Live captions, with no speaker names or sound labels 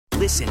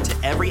Listen to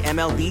every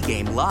MLB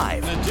game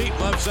live. In the deep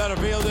left center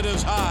field, it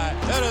is high,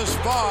 it is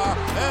far,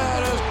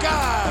 it is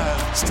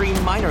gone.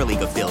 Stream minor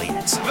league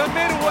affiliates. The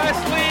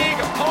Midwest League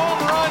home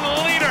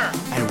run leader.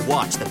 And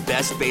watch the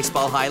best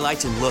baseball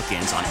highlights and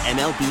look-ins on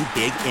MLB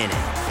Big Inning.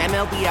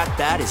 MLB At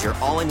Bat is your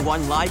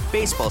all-in-one live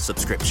baseball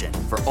subscription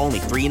for only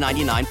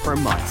 $3.99 per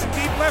month.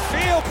 Deep left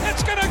field,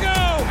 it's gonna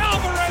go.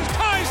 Alvarez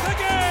ties the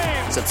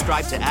game.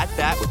 Subscribe to At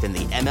Bat within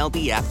the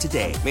MLB app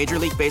today. Major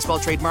League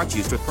Baseball trademarks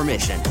used with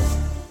permission.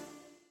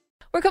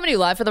 We're coming to you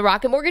live from the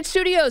Rocket Mortgage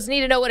Studios.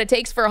 Need to know what it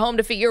takes for a home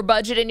to fit your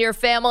budget and your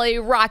family?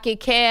 Rocket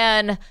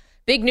can.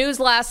 Big news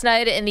last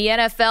night in the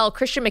NFL.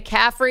 Christian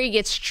McCaffrey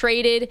gets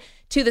traded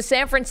to the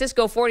San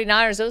Francisco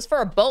 49ers. It was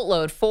for a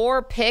boatload,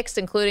 4 picks,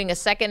 including a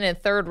second and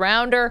third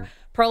rounder.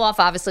 Perloff,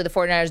 obviously, the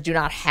 49ers do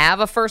not have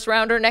a first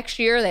rounder next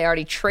year. They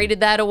already traded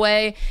that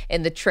away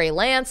in the Trey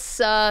Lance,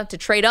 to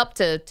trade up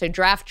to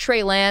draft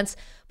Trey Lance.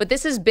 But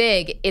this is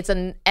big. It's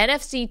an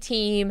NFC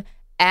team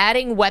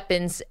adding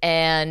weapons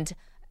and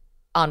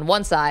on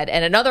one side,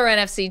 and another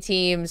NFC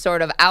team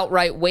sort of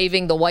outright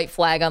waving the white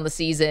flag on the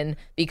season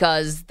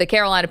because the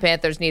Carolina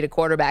Panthers need a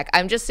quarterback.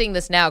 I'm just seeing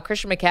this now.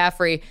 Christian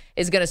McCaffrey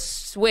is going to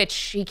switch.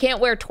 He can't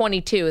wear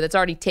 22. That's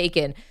already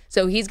taken.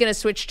 So he's going to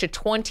switch to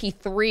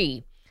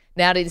 23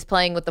 now that he's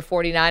playing with the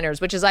 49ers,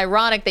 which is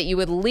ironic that you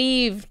would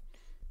leave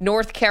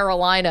North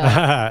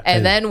Carolina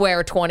and then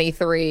wear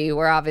 23,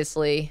 where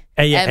obviously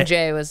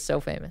MJ was so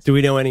famous. Do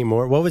we know any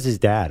more? What was his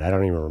dad? I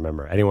don't even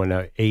remember. Anyone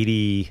know?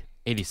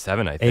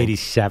 87, I think.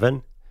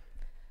 87?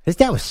 His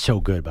dad was so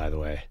good, by the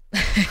way.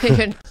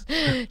 Doing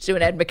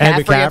Ed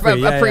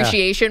McCaffrey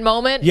appreciation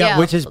moment. Yeah,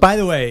 which is, by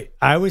the way,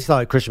 I always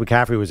thought Christian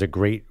McCaffrey was a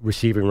great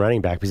receiving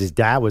running back because his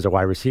dad was a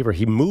wide receiver.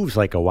 He moves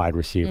like a wide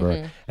receiver.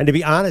 Mm-hmm. And to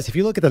be honest, if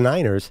you look at the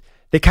Niners,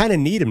 they kind of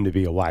need him to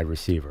be a wide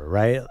receiver,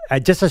 right?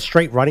 Just a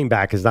straight running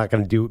back is not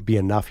going to be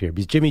enough here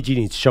because Jimmy G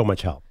needs so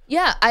much help.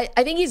 Yeah, I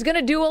think he's going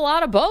to do a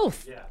lot of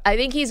both. Yeah. I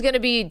think he's going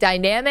to be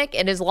dynamic,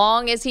 and as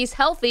long as he's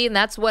healthy, and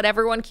that's what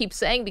everyone keeps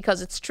saying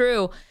because it's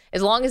true,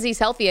 as long as he's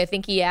healthy, I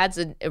think he adds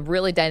a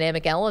really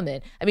dynamic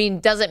element. I mean,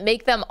 does it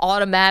make them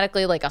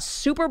automatically like a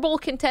Super Bowl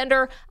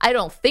contender? I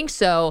don't think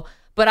so,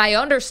 but I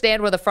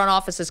understand where the front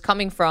office is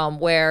coming from,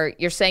 where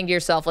you're saying to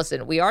yourself,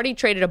 listen, we already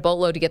traded a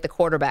boatload to get the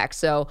quarterback,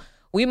 so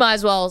we might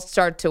as well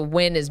start to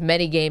win as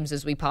many games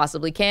as we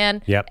possibly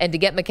can. Yep. And to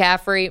get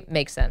McCaffrey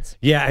makes sense.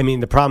 Yeah, I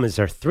mean, the problem is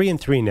they're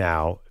 3-3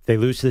 now. If they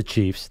lose to the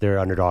Chiefs, they're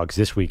underdogs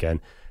this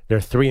weekend. They're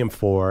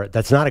 3-4.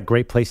 That's not a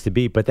great place to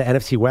be, but the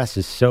NFC West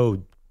is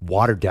so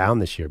watered down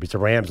this year because the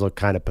Rams look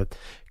kind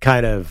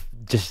of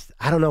just,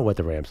 I don't know what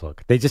the Rams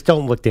look. They just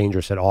don't look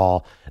dangerous at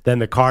all. Then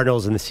the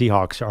Cardinals and the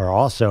Seahawks are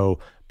also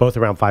both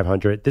around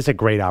 500. This is a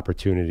great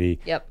opportunity.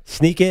 Yep.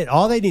 Sneak it.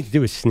 All they need to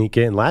do is sneak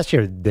in. Last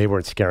year, they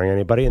weren't scaring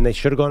anybody, and they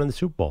should have gone in the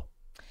Super Bowl.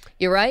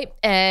 You're right,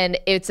 and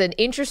it's an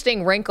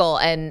interesting wrinkle,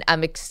 and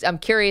I'm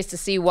curious to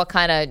see what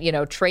kind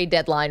of trade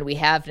deadline we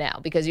have now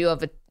because you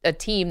have a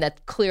team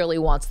that clearly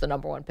wants the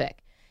number 1 pick.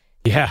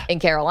 Yeah. In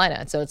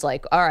Carolina. So it's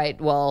like, all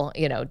right, well,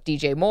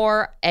 DJ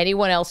Moore,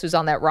 anyone else who's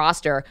on that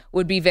roster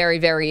would be very,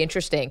 very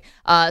interesting.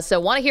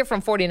 So want to hear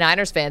from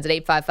 49ers fans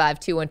at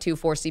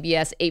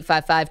 855-212-4CBS,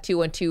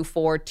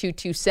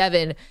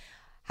 855-212-4227.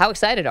 How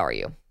excited are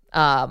you?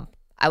 I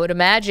would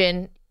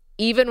imagine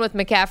even with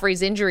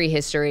McCaffrey's injury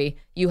history,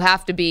 you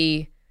have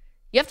to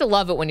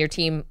love it when your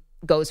team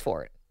goes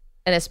for it.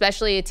 And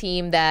especially a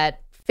team that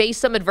faced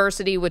some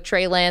adversity with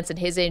Trey Lance and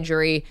his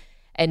injury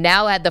and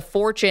now had the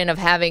fortune of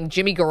having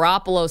Jimmy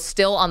Garoppolo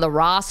still on the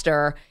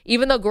roster.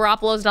 Even though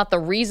Garoppolo's not the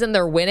reason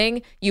they're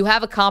winning, you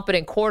have a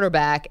competent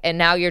quarterback, and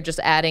now you're just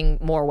adding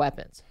more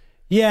weapons.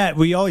 Yeah,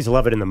 we always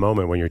love it in the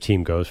moment when your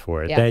team goes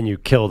for it. Yeah. Then you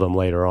kill them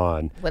later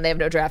on. When they have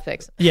no draft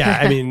picks. Yeah,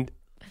 I mean,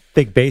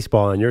 think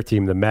baseball on your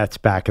team, the Mets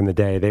back in the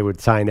day, they would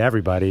sign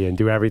everybody and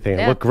do everything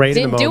and look great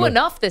in the moment. Didn't do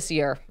enough this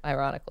year,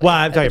 ironically. Well,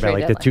 I'm talking about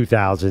like the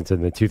 2000s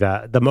and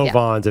the Mo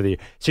Vaughns of the year.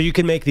 So you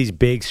can make these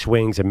big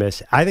swings and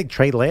miss. I think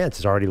Trey Lance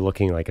is already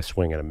looking like a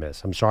swing and a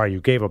miss. I'm sorry, you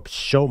gave up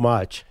so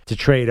much to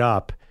trade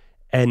up,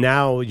 and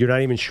now you're not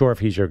even sure if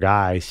he's your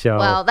guy. So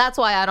well, that's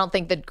why I don't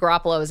think that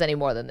Garoppolo is any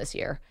more than this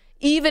year.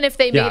 Even if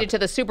they made it to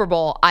the Super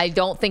Bowl, I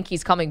don't think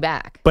he's coming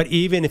back. But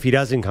even if he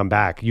doesn't come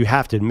back, you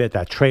have to admit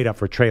that trade up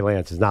for Trey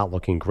Lance is not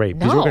looking great.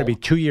 Because we're going to be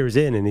 2 years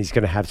in, and he's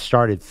going to have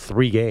started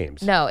 3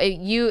 games. No,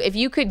 if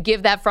you could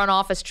give that front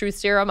office truth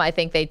serum, I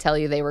think they tell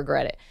you they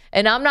regret it.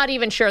 And I'm not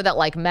even sure that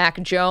like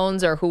Mac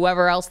Jones or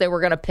whoever else they were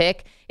going to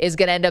pick is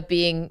going to end up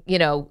being,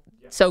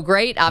 so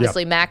great.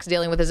 Obviously, Mac's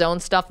dealing with his own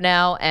stuff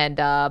now,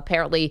 and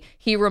apparently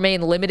he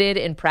remained limited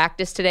in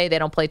practice today. They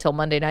don't play till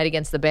Monday night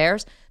against the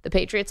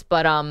Patriots.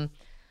 But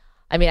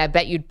I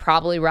bet you'd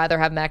probably rather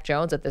have Mac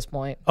Jones at this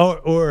point.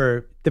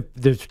 Or the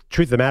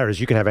truth of the matter is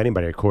you can have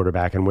anybody at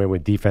quarterback and win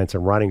with defense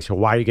and running. So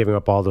why are you giving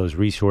up all those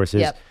resources?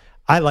 Yep.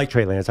 I like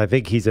Trey Lance. I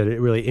think he's a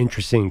really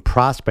interesting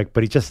prospect,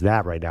 but he's just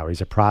that right now.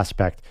 He's a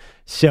prospect.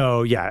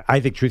 So, yeah, I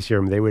think truth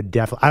serum, they would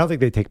definitely – I don't think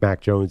they'd take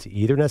Mac Jones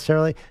either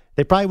necessarily.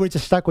 They probably would have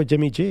just stuck with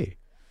Jimmy G.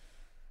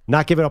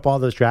 not giving up all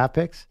those draft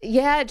picks?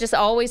 Yeah, it just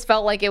always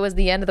felt like it was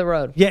the end of the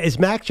road. Yeah, is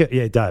Mac? Yeah,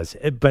 it does.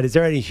 But is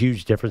there any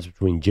huge difference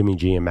between Jimmy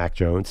G and Mac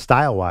Jones?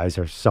 Style-wise,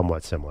 they're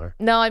somewhat similar.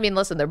 No, I mean,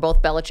 listen, they're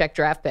both Belichick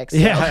draft picks. So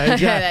Yeah,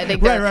 exactly. I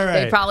think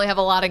Right. they probably have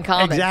a lot in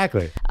common.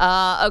 Exactly.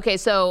 Okay,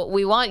 so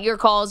we want your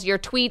calls, your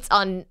tweets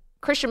on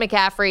Christian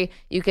McCaffrey.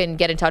 You can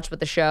get in touch with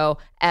the show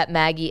at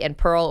Maggie and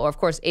Pearl, or of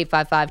course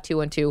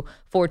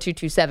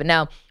 855-212-4227.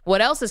 Now,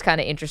 what else is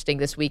kind of interesting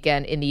this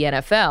weekend in the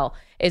NFL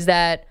is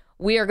that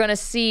we are going to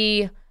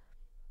see,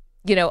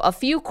 a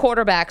few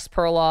quarterbacks,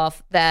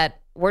 Perloff,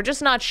 that we're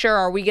just not sure,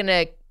 are we going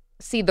to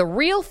see the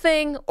real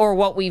thing or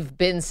what we've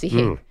been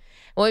seeing?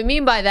 What we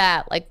mean by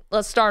that,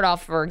 let's start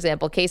off, for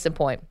example, case in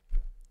point.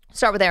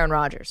 Start with Aaron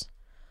Rodgers.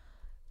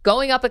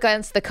 Going up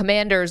against the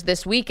Commanders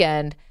this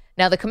weekend.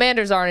 Now, the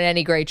Commanders aren't in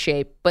any great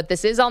shape, but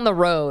this is on the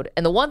road.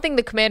 And the one thing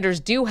the Commanders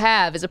do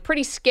have is a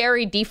pretty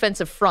scary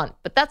defensive front,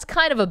 but that's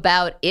kind of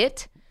about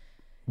it.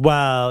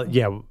 Well,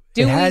 yeah,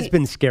 it has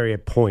been scary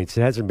at points.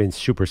 It hasn't been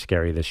super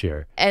scary this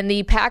year. And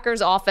the Packers'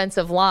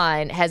 offensive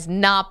line has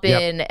not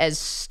been as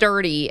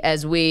sturdy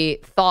as we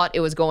thought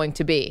it was going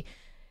to be.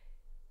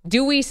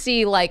 Do we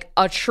see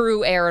a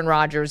true Aaron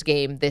Rodgers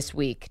game this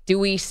week? Do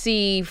we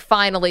see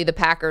finally the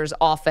Packers'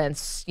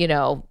 offense,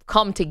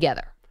 come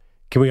together?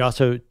 Can we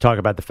also talk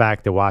about the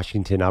fact that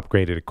Washington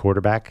upgraded a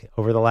quarterback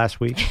over the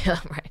last week?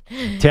 Right.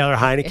 Taylor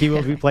Heineke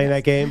will be playing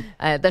that game.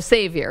 The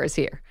savior is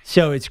here.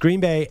 So it's Green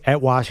Bay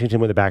at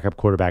Washington with a backup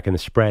quarterback, and the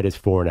spread is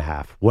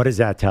 4.5. What does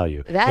that tell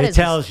you? It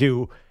tells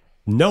you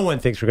no one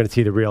thinks we're going to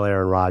see the real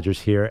Aaron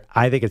Rodgers here.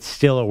 I think it's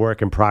still a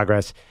work in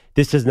progress.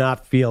 This does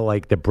not feel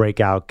like the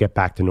breakout, get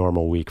back to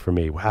normal week for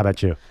me. How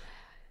about you?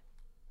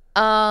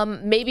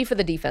 Maybe for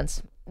the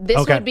defense.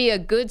 This would be a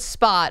good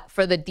spot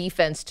for the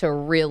defense to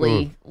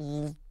really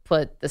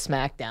put the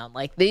smack down.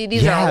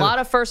 These are a lot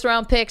of first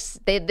round picks.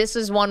 This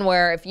is one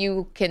where if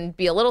you can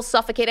be a little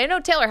suffocated. I know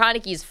Taylor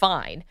Heineke is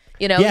fine.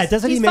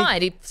 He's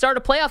fine. He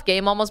started a playoff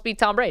game, almost beat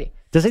Tom Brady.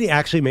 Doesn't he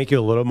actually make you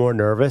a little more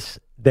nervous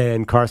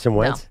than Carson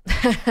Wentz?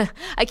 No.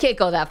 I can't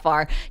go that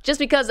far. Just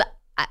because,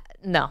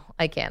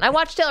 I can't. I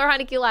watched Taylor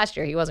Heineke last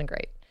year. He wasn't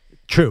great.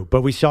 True,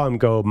 but we saw him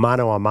go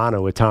mano a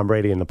mano with Tom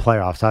Brady in the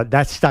playoffs.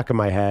 That's stuck in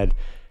my head.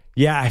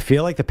 Yeah, I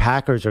feel like the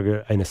Packers are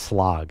in a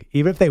slog.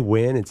 Even if they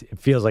win, it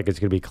feels like it's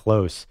going to be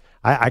close.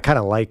 I kind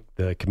of like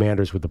the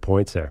Commanders with the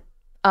points there.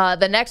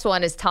 The next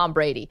one is Tom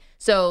Brady.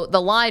 So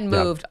the line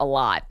moved a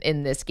lot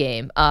in this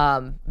game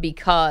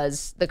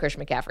because the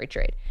Christian McCaffrey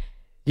trade.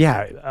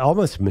 Yeah,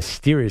 almost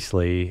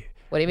mysteriously.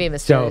 What do you mean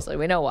mysteriously?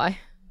 We know why.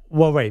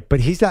 Well, wait, but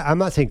he's not. I'm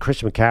not saying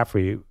Christian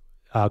McCaffrey.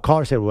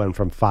 Caller said went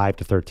from 5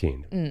 to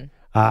 13.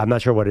 I'm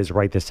not sure what it is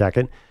right this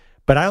second.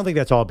 But I don't think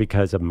that's all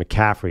because of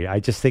McCaffrey.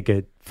 I just think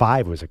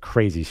 5 was a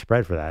crazy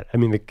spread for that. I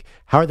mean,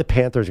 how are the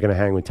Panthers going to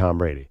hang with Tom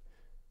Brady?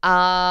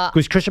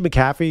 Because Christian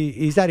McCaffrey,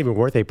 he's not even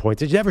worth 8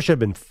 points. It never should have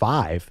been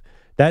 5.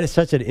 That is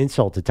such an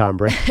insult to Tom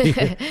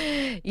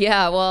Brady.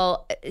 Yeah,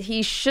 well,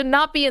 he should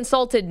not be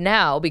insulted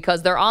now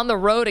because they're on the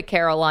road at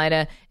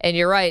Carolina. And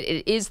you're right,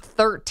 it is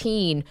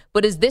 13.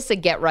 But is this a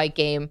get-right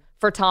game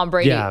for Tom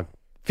Brady? Yeah,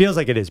 feels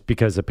like it is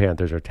because the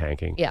Panthers are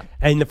tanking. Yeah.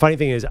 And the funny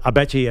thing is, I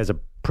bet you he has a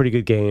pretty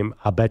good game.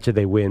 I bet you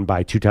they win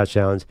by 2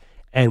 touchdowns,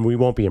 and we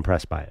won't be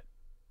impressed by it.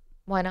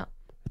 Why not?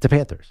 It's the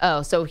Panthers.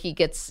 Oh, so he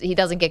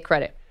doesn't get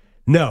credit.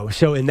 No,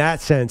 so in that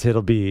sense,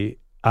 it'll be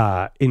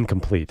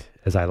incomplete,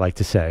 as I like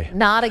to say.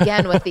 Not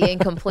again with the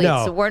incomplete.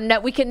 No. So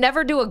we can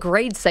never do a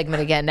grade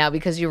segment again now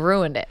because you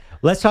ruined it.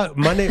 Let's talk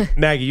Monday.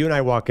 Maggie, you and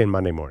I walk in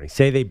Monday morning.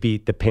 Say they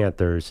beat the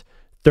Panthers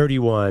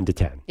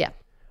 31-10. Yeah.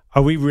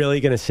 Are we really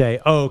going to say,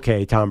 oh,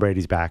 okay, Tom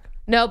Brady's back?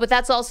 No, but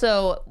that's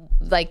also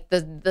like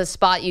the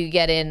spot you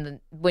get in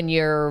when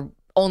you're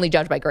only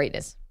judged by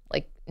greatness.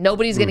 Like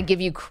nobody's going to give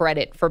you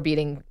credit for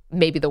beating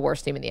maybe the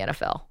worst team in the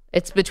NFL.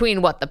 It's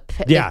between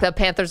the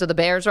Panthers or the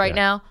Bears right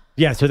now.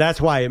 Yeah, so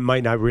that's why it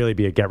might not really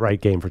be a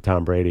get-right game for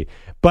Tom Brady.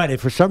 But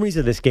if for some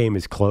reason this game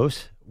is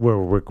close,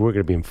 we're going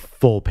to be in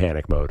full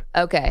panic mode.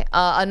 Okay.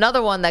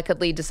 Another one that could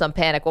lead to some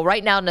panic. Well,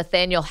 right now,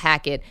 Nathaniel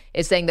Hackett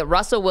is saying that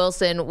Russell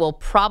Wilson will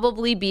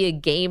probably be a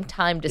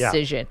game-time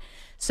decision. Yeah.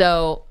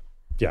 So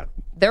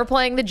they're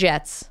playing the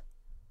Jets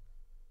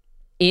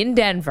in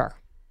Denver.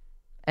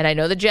 And I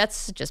know the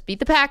Jets just beat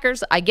the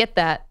Packers. I get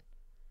that.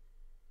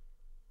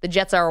 The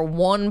Jets are a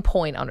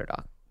 1-point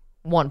underdog.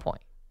 1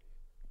 point.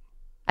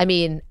 I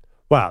mean...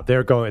 Wow,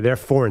 they're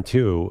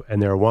 4-2,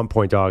 and they're a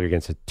 1-point dog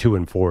against a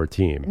 2-4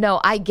 team.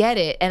 No, I get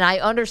it, and I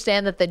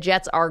understand that the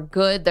Jets are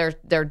good.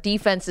 Their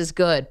defense is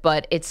good,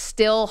 but it's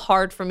still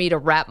hard for me to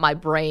wrap my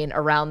brain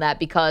around that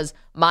because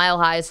Mile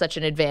High is such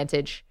an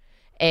advantage,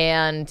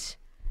 and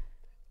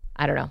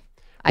I don't know.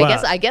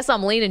 I guess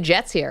I'm leaning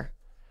Jets here.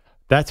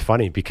 That's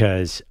funny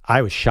because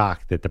I was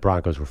shocked that the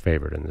Broncos were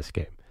favored in this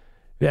game.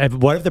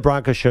 What if the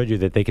Broncos showed you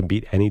that they can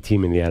beat any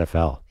team in the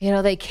NFL? You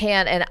know, they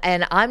can.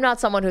 And I'm not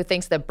someone who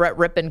thinks that Brett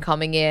Rippon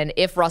coming in,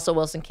 if Russell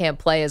Wilson can't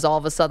play, is all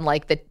of a sudden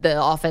like the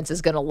offense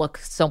is going to look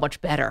so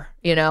much better.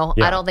 You know,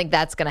 I don't think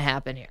that's going to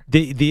happen here.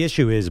 The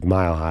issue is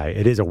Mile High.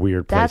 It is a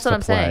weird place to play.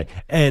 That's what I'm saying.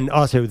 And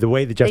also the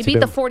way the Jets they beat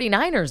the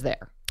 49ers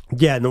there.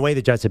 Yeah, and the way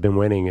the Jets have been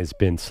winning has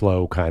been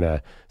slow, kind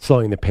of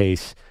slowing the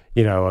pace.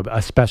 You know,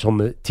 a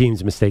special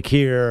teams mistake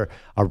here,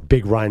 a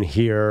big run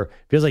here.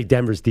 Feels like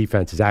Denver's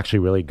defense is actually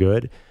really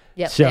good.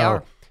 Yep, so they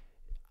are.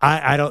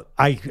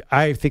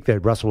 I think that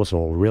Russell Wilson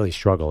will really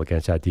struggle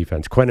against that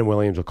defense. Quentin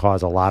Williams will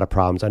cause a lot of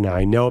problems. Now,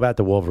 I know about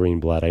the Wolverine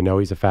blood. I know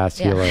he's a fast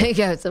healer.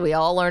 Yeah, so we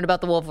all learned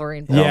about the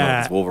Wolverine blood. I don't know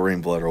if it's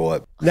Wolverine blood or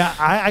what. Now,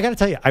 I got to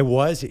tell you, I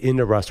was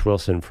into Russ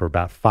Wilson for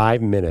about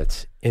 5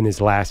 minutes in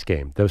his last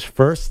game. Those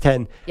first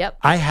 10, Yep.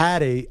 I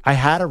had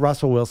a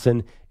Russell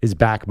Wilson is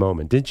back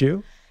moment. Didn't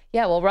you?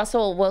 Yeah, well,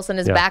 Russell Wilson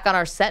is back on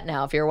our set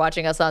now. If you're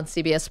watching us on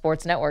CBS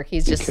Sports Network,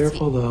 he's just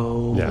Careful,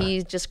 though. Yeah.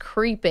 he's just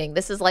creeping.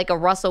 This is like a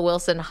Russell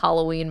Wilson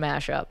Halloween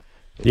mashup.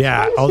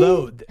 Yeah,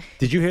 although,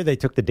 did you hear they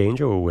took the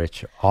Danger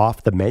Witch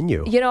off the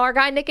menu? You know, our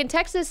guy Nick in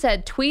Texas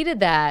had tweeted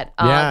that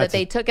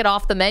they took it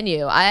off the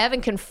menu. I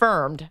haven't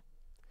confirmed.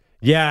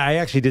 Yeah, I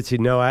actually did see.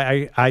 No,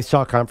 I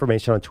saw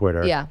confirmation on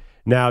Twitter. Yeah.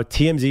 Now,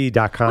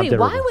 TMZ.com. Wait,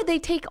 why would they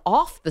take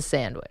off the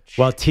sandwich?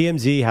 Well,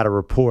 TMZ had a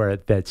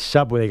report that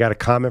Subway, they got a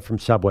comment from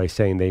Subway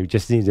saying they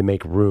just needed to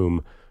make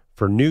room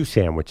for new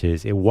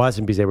sandwiches. It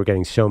wasn't because they were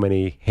getting so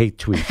many hate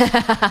tweets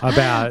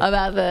about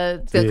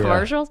the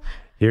commercials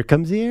here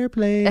comes the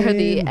airplane. or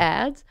the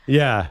ads.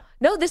 Yeah.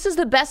 No, this is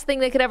the best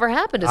thing that could ever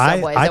happen to I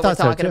Subway. That we're thought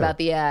so, talking too. about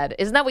the ad.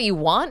 Isn't that what you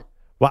want?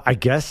 Well, I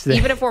guess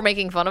Even if we're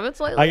making fun of it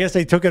slightly. I guess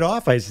they took it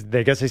off. I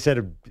guess they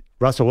said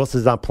Russell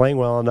Wilson's not playing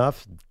well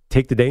enough.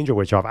 Take the Danger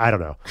Witch off. I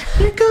don't know.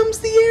 Here comes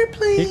the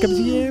airplane. Here comes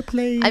the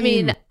airplane. I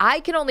mean, I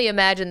can only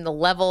imagine the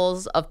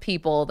levels of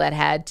people that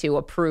had to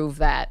approve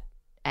that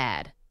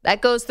ad.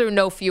 That goes through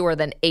no fewer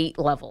than 8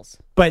 levels.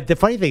 But the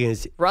funny thing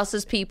is,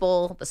 Russ's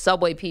people, the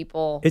Subway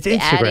people, It's the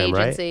ad Instagram,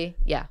 right? agency.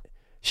 Yeah.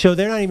 so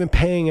they're not even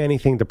paying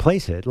anything to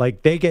place it.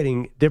 Like they're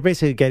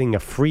basically getting a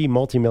free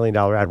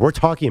multi-million-dollar ad. We're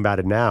talking about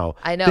it now.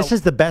 I know. This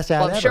is the best ad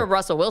Well, I'm ever. sure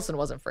Russell Wilson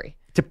wasn't free.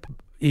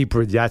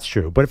 That's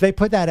true. But if they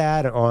put that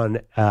ad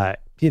on, a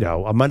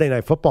Monday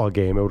Night Football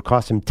game, it would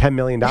cost them $10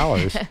 million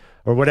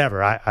or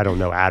whatever. I don't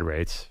know ad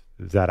rates.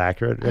 Is that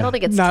accurate? I don't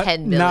think it's not,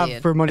 $10 million.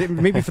 Not for Monday,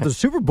 maybe for the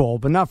Super Bowl,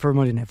 but not for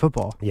Monday Night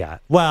Football. Yeah.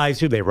 Well, I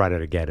assume they run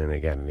it again and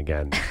again and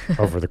again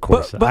over the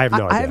course. But I have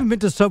no idea. I haven't been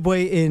to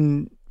Subway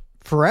in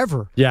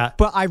forever. Yeah.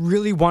 But I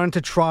really wanted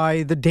to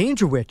try the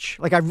Danger Witch.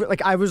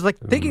 I was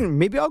thinking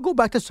maybe I'll go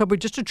back to Subway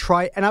just to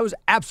try it. And I was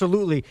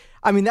absolutely,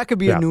 that could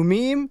be a new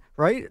meme,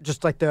 right?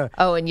 Just like the...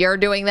 Oh, and you're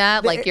doing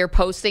that? Like you're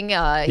posting,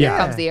 here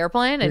comes the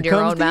airplane in Here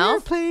your comes own the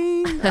mouth?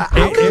 Airplane.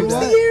 Here comes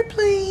the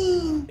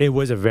airplane. It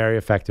was a very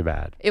effective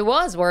ad. It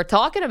was. We're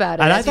talking about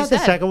it. And as I you thought the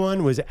said. second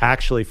one was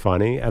actually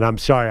funny. And I'm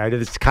sorry,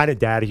 it's kind of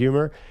dad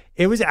humor.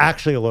 It was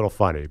actually a little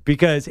funny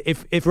because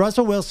if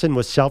Russell Wilson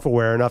was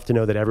self-aware enough to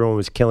know that everyone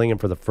was killing him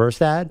for the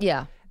first ad,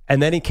 Yeah.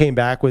 and then he came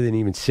back with an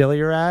even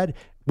sillier ad,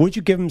 would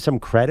you give him some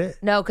credit?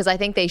 No, because I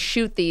think they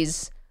shoot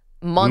these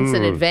months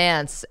in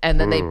advance and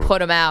then they put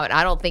them out.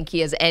 I don't think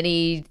he has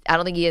any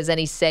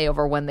say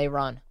over when they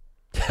run.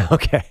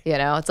 Okay. You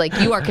know, it's like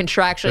you are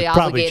contractually That's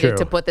probably obligated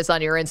to true. put this on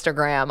your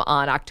Instagram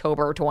on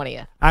October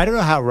 20th. I don't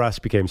know how Russ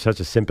became such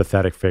a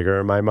sympathetic figure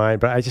in my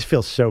mind, but I just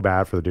feel so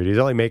bad for the dude. He's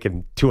only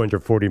making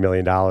 $240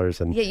 million.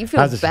 And Yeah, you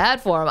feel bad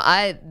for him.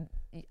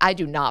 I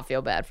do not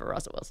feel bad for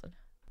Russell Wilson.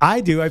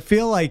 I do. I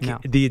feel like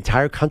the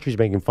entire country's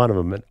making fun of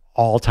him at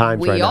all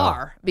times right We now.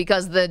 are,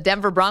 because the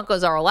Denver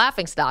Broncos are a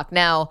laughingstock.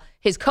 Now,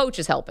 his coach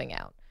is helping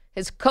out.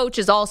 His coach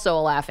is also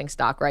a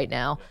laughingstock right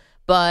now.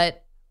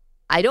 But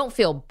I don't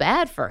feel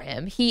bad for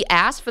him. He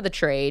asked for the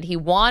trade. He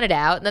wanted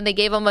out, and then they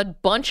gave him a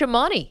bunch of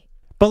money.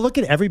 But look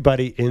at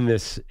everybody in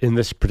this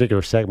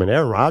particular segment.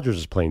 Aaron Rodgers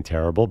is playing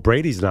terrible.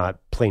 Brady's not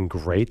playing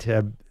great.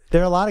 There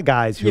are a lot of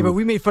guys who... Yeah, but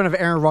we made fun of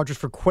Aaron Rodgers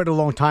for quite a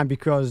long time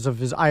because of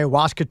his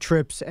ayahuasca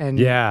trips and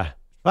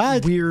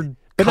weird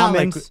but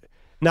comments.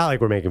 Not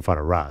like we're making fun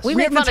of Russ. We We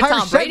make have an fun of entire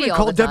Tom Brady segment all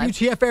called the time.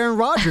 WTF Aaron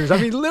Rodgers. I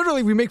mean,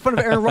 literally, we make fun of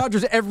Aaron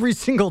Rodgers every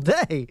single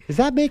day. Is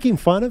that making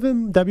fun of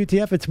him,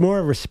 WTF? It's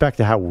more respect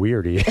to how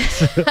weird he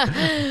is.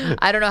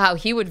 I don't know how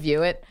he would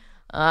view it.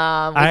 We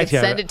could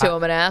send it to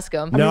him and ask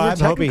him. No, we're I'm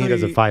hoping he technically-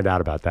 doesn't find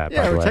out about that, by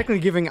Yeah, the we're way. technically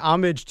giving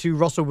homage to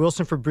Russell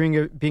Wilson for being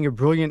a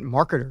brilliant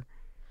marketer.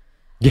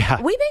 Yeah.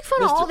 We make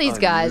fun of all these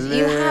guys.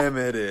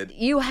 Unlimited.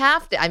 You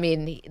have to. I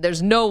mean,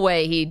 there's no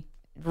way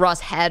Russ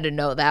had to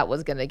know that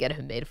was going to get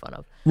him made fun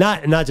of.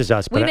 Not just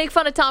us, We but make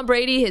fun of Tom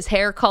Brady, his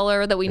hair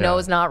color that we know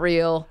is not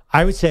real.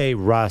 I would say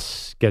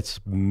Russ gets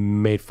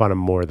made fun of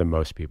more than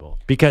most people.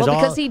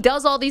 Because he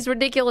does all these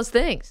ridiculous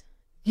things.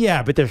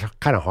 Yeah, but they're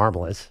kind of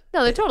harmless.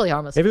 No, they're totally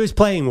harmless. If he was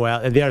playing well,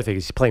 and the other thing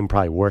is he's playing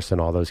probably worse than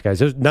all those guys.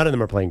 None of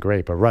them are playing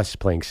great, but Russ is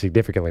playing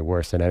significantly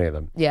worse than any of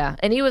them. Yeah,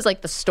 and he was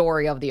like the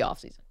story of the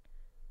offseason.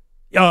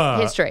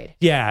 His trade.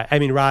 Yeah, I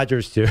mean,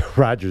 Rodgers, too.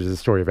 Rodgers is the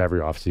story of every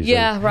offseason.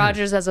 Yeah,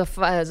 Rodgers has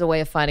a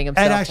way of finding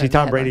himself. And actually, in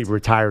Tom Brady headlines.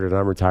 retired and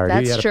unretired.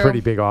 That's He had true. a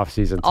pretty big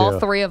offseason, too. All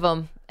three of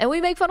them. And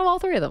we make fun of all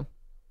three of them.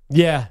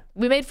 Yeah.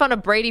 We made fun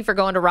of Brady for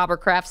going to Robert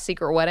Kraft's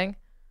secret wedding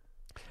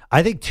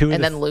I think two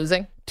and then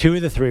losing.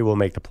 of the three will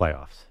make the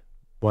playoffs.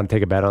 Want to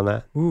take a bet on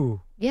that?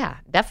 Ooh. Yeah,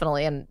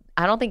 definitely. And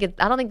I don't think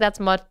that's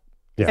much.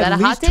 Yeah. Is that At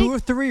a hot least take? 2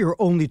 of 3 or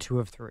only 2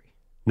 of 3?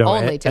 No,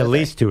 Only at, two at of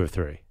least 2 of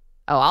 3.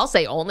 Oh, I'll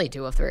say only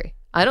 2 of 3.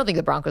 I don't think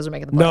the Broncos are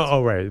making the playoffs. No,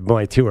 oh, right.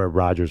 My 2 are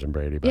Rodgers and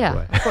Brady, by the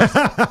way. Of course.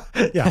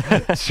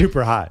 Yeah,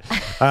 super hot.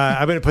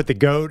 I'm going to put the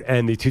GOAT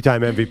and the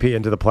 2-time MVP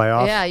into the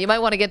playoffs. Yeah, you might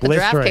want to get the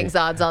Blistering. DraftKings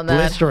odds on that.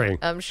 Blistering.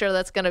 I'm sure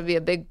that's going to be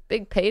a big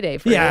payday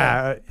for you.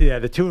 Yeah,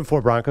 the 2 and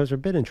 4 Broncos are a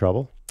bit in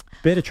trouble.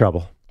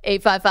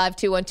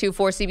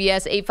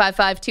 855-212-4CBS,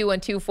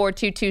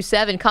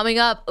 855-212-4227. Coming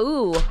up,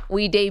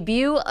 we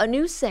debut a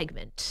new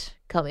segment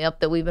coming up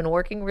that we've been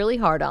working really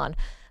hard on.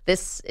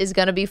 This is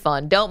going to be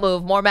fun. Don't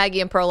move. More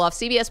Maggie and Perloff,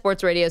 CBS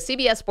Sports Radio,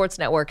 CBS Sports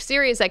Network,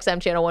 Sirius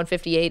XM Channel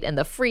 158, and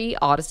the free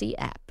Odyssey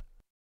app.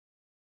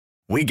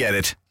 We get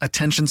it.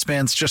 Attention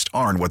spans just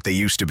aren't what they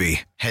used to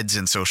be. Heads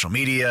in social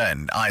media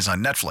and eyes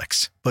on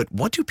Netflix. But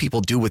what do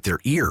people do with their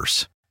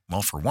ears?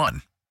 Well, for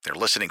one, they're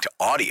listening to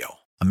audio.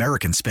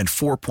 Americans spend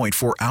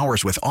 4.4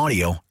 hours with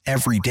audio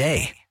every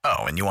day. Oh,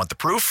 and you want the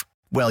proof?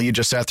 Well, you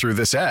just sat through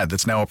this ad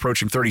that's now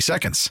approaching 30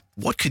 seconds.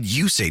 What could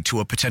you say to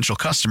a potential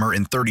customer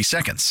in 30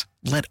 seconds?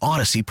 Let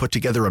Odyssey put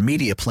together a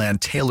media plan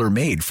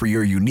tailor-made for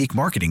your unique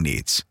marketing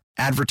needs.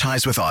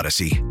 Advertise with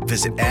Odyssey.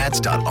 Visit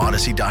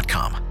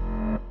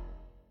ads.odyssey.com.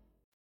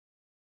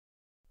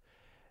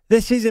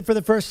 This season, for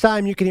the first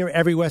time, you can hear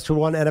every Westwood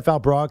One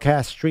NFL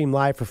broadcast stream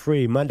live for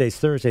free. Mondays,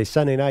 Thursdays,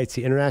 Sunday nights,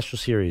 the International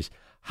Series,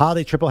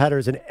 holiday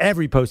tripleheaders, and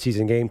every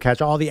postseason game.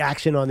 Catch all the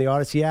action on the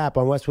Odyssey app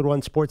on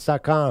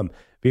WestwoodOneSports.com.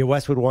 Via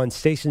Westwood One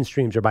station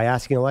streams or by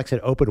asking Alexa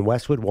to open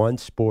Westwood One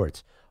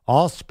Sports.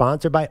 All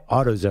sponsored by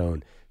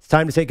AutoZone. It's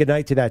time to say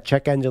goodnight to that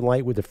check engine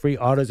light with the free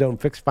AutoZone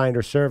Fix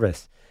Finder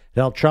service.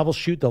 They'll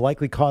troubleshoot the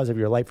likely cause of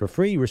your light for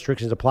free.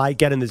 Restrictions apply.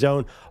 Get in the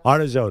zone.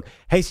 AutoZone.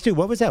 Hey, Stu,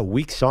 what was that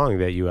weak song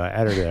that you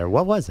added there?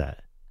 What was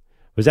that?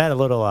 Was that a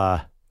little...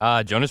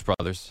 Jonas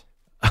Brothers.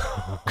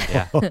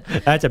 Yeah.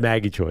 That's a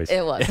Maggie choice.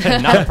 It was.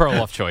 Not a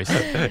Perloff choice.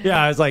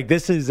 Yeah, I was like,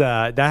 this is...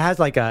 that has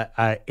like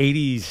a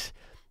 80s...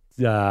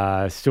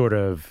 sort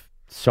of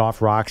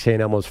soft rock,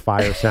 St. Elmo's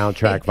Fire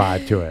soundtrack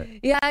vibe to it.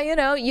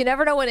 Yeah, you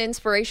never know when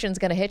inspiration's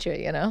going to hit you,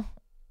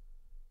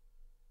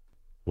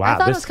 Wow. I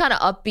thought it was kind of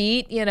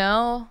upbeat,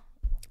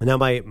 Now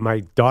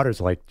my daughters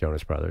like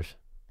Jonas Brothers.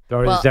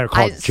 Or Well, they're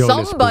called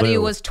Jonas somebody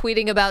Blue. was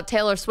tweeting about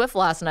Taylor Swift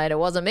last night. It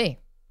wasn't me.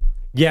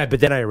 Yeah,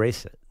 but then I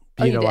erased it.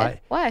 Oh, you know did?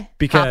 why? Why?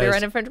 Because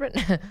Copyright infringement?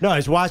 No, I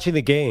was watching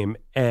the game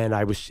and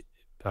I was...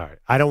 All right,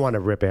 I don't want to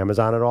rip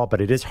Amazon at all, but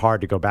it is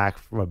hard to go back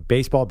from a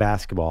baseball,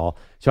 basketball.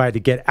 So I had to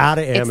get out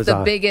of Amazon. It's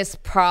the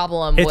biggest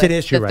problem It's with an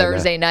issue the right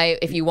Thursday night.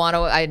 If you want to,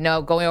 I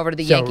know, going over to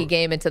the Yankee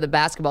game into the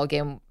basketball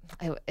game,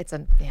 it's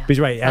a... Yeah, He's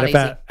right.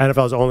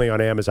 NFL is only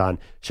on Amazon.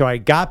 So I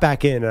got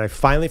back in and I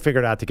finally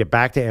figured out to get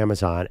back to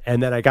Amazon.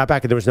 And then I got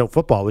back and there was no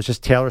football. It was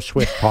just Taylor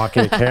Swift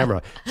talking to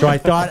camera. So I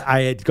thought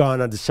I had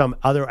gone onto some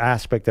other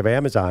aspect of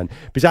Amazon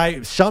because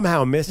I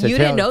somehow missed it. You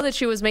didn't know that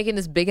she was making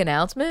this big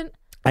announcement?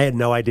 I had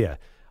no idea.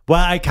 Well,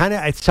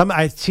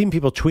 I'd seen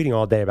people tweeting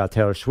all day about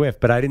Taylor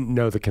Swift, but I didn't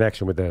know the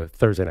connection with the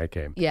Thursday night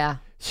game. Yeah.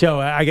 So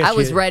I guess I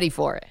was ready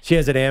for it. She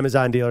has an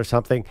Amazon deal or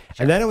something.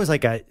 Sure. And then it was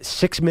like a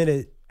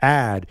 6-minute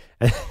ad.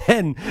 And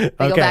then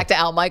they go back to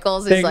Al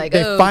Michaels. They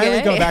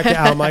finally go back to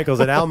Al Michaels.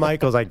 And Al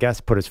Michaels, I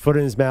guess, put his foot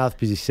in his mouth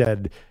because he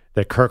said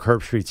that Kirk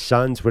Herbstreit's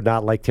sons would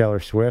not like Taylor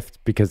Swift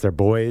because they're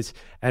boys.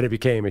 And it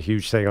became a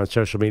huge thing on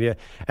social media.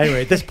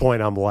 Anyway, at this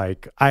point, I'm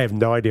like, I have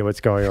no idea what's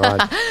going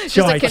on.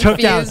 So I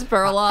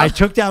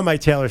took down my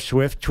Taylor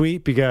Swift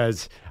tweet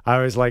because I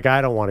was like,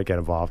 I don't want to get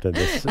involved in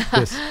this.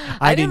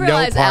 I didn't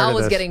realize Al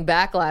was getting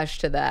backlash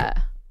to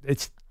that.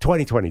 It's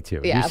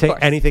 2022. Yeah, you say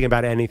anything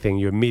about anything,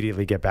 you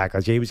immediately get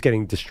backlash. He was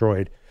getting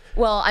destroyed.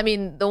 Well, I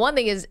mean, the one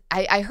thing is,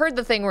 I heard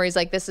the thing where he's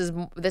like, this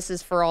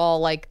is for all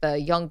like the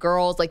young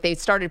girls. Like they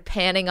started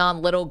panning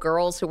on little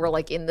girls who were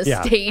like in the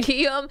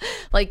stadium.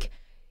 Like,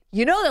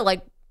 that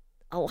like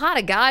a lot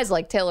of guys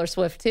like Taylor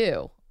Swift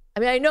too. I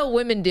mean, I know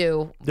women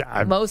do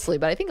mostly,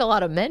 but I think a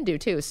lot of men do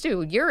too.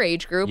 Stu, your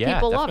age group,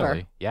 people love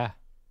her. Yeah.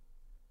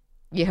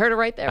 You heard it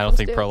right there. I don't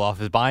think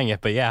Perloff is buying it,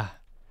 but yeah.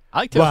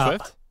 I like Taylor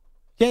Swift.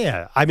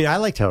 Yeah. I mean, I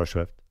like Taylor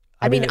Swift.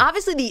 I mean,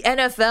 obviously the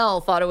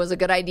NFL thought it was a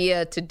good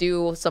idea to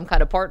do some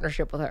kind of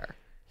partnership with her.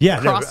 Yeah.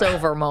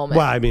 Crossover moment.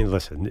 Well, I mean,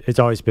 listen, it's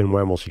always been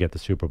when will she get the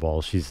Super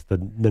Bowl? She's the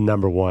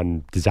number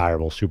one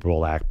desirable Super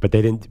Bowl act. But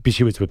they didn't,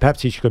 she was with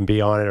Pepsi, she couldn't be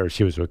on it, or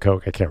she was with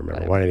Coke. I can't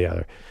remember, one or the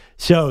other.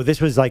 So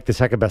this was like the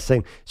second best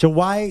thing. So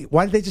why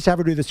did they just have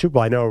her do the Super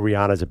Bowl? I know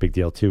Rihanna's a big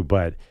deal too,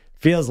 but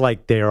feels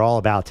like they're all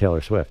about Taylor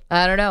Swift.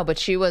 I don't know, but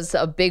she was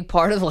a big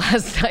part of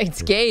last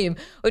night's game,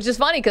 which is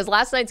funny because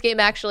last night's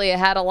game actually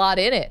had a lot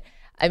in it.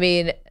 I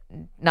mean,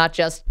 not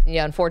just,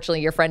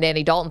 unfortunately, your friend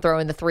Andy Dalton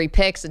throwing the 3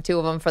 picks and 2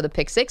 of them for the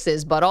pick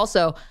sixes, but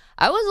also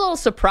I was a little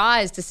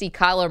surprised to see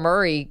Kyler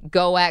Murray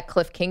go at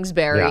Cliff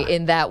Kingsbury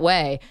in that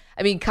way.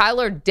 I mean,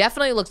 Kyler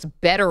definitely looks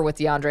better with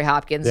DeAndre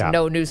Hopkins. Yeah.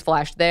 No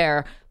newsflash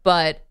there.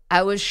 But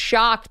I was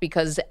shocked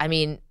because, I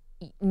mean,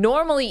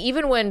 normally,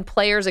 even when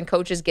players and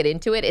coaches get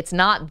into it, it's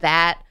not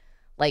that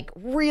like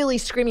really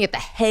screaming at the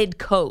head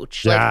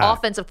coach, like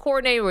offensive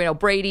coordinator,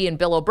 Brady and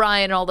Bill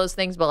O'Brien and all those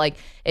things, but like,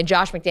 and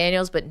Josh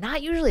McDaniels, but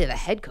not usually the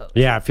head coach.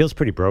 Yeah, it feels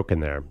pretty broken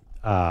there.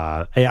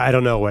 I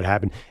don't know what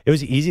happened. It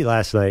was easy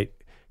last night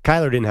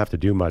Kyler didn't have to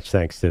do much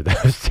thanks to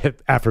those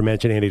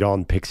aforementioned Andy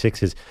Dalton pick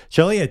sixes.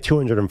 She only had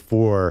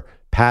 204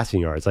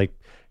 passing yards. Like,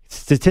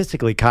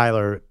 statistically,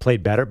 Kyler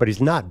played better, but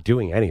he's not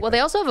doing anything. Well, they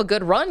also have a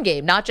good run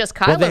game. Not just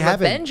Kyler, but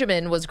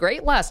Benjamin was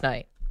great last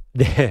night.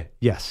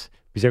 Yes,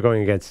 because they're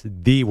going against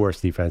the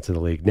worst defense in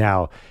the league.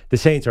 Now, the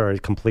Saints are a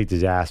complete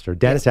disaster.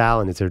 Dennis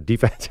Allen is their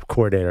defensive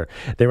coordinator.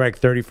 They rank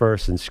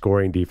 31st in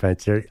scoring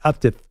defense. They're up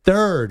to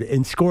 3rd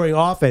in scoring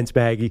offense,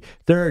 Maggie.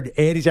 3rd,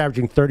 and he's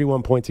averaging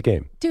 31 points a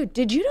game. Dude,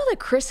 did you know that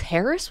Chris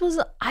Harris was...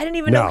 I didn't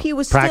even know he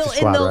was still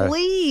in the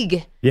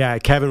league. Yeah,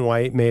 Kevin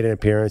White made an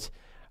appearance.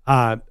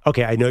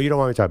 Okay, I know you don't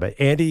want me to talk about it.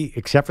 Andy,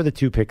 except for the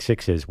 2 pick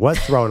sixes, was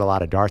throwing a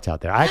lot of darts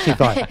out there. I actually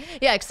thought...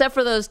 yeah, except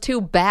for those 2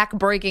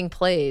 back-breaking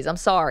plays. I'm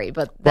sorry,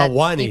 but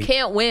you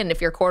can't win if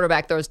your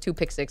quarterback throws 2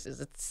 pick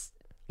sixes. It's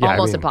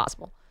almost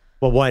impossible.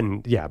 Well,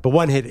 one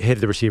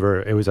hit the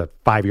receiver. It was a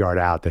 5-yard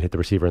out that hit the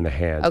receiver in the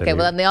hands. Okay,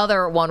 well, then the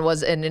other one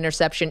was an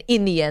interception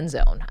in the end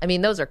zone. I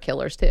mean, those are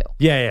killers, too.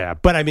 Yeah.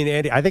 But, I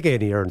mean, I think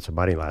Andy earned some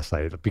money last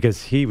night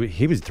because he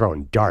was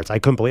throwing darts. I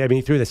couldn't believe it. I mean,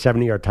 he threw the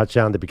 70-yard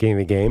touchdown at the beginning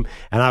of the game,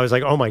 and I was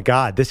like, oh, my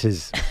God, this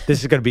is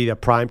going to be the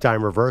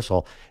primetime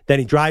reversal. Then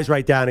he drives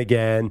right down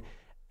again,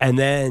 and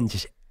then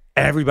just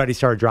everybody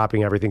started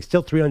dropping everything.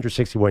 Still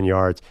 361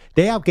 yards.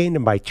 They outgained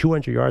him by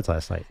 200 yards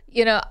last night.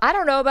 You know, I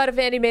don't know about if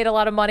Andy made a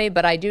lot of money,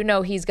 but I do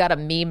know he's got a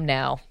meme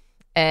now.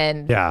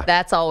 And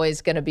that's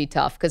always going to be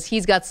tough because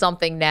he's got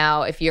something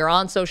now. If you're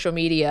on social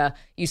media,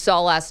 you saw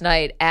last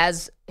night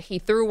as he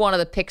threw one of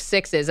the pick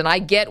sixes, and I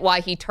get why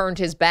he turned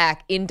his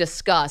back in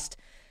disgust.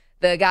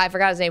 The guy, I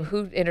forgot his name,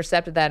 who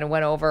intercepted that and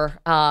went over.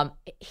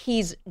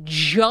 He's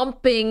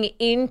jumping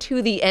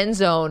into the end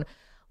zone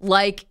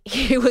like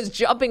he was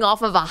jumping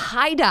off of a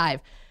high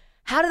dive.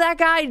 How did that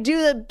guy do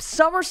the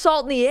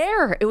somersault in the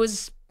air? It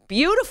was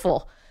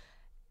beautiful.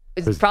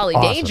 It was probably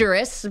awesome.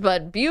 Dangerous,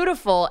 but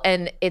beautiful.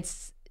 And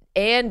it's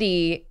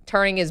Andy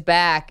turning his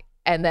back,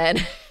 and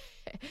then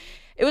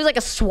it was like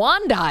a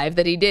swan dive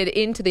that he did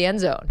into the end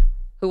zone.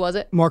 Who was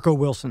it? Marco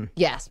Wilson.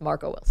 Yes,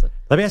 Marco Wilson.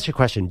 Let me ask you a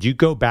question. Do you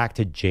go back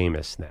to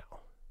Jameis now?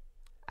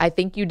 I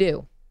think you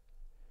do.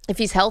 If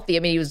he's healthy.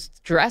 I mean, he was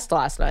dressed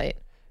last night.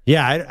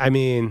 Yeah, I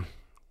mean...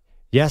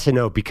 Yes and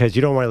no, because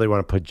you don't really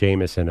want to put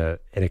Jameis in an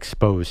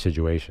exposed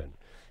situation.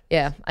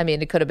 Yeah, I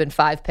mean, it could have been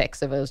 5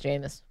 picks if it was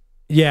Jameis.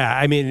 Yeah,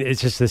 I mean,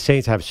 it's just the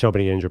Saints have so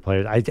many injured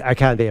players. I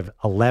counted they have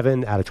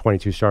 11 out of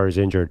 22 starters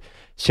injured.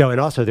 So, and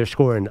also they're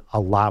scoring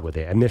a lot with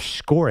it, and they're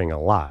scoring a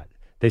lot.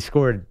 They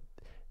scored,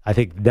 I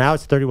think now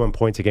it's 31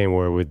 points a game,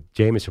 where with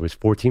Jameis it was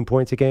 14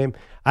 points a game.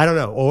 I don't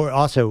know. Or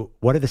also,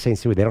 what did the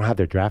Saints do? They don't have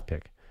their draft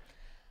pick.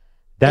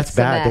 That's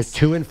bad. They're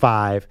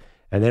 2-5,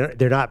 and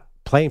they're not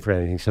playing for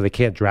anything, so they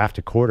can't draft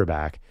a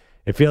quarterback.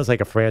 It feels like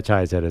a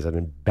franchise that is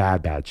in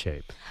bad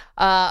shape.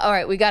 All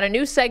right, we got a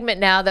new segment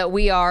now that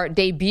we are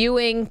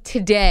debuting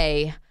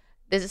today.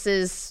 This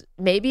is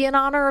maybe in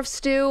honor of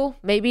Stu,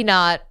 maybe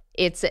not.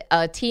 It's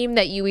a team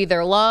that you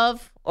either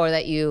love or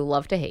that you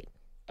love to hate.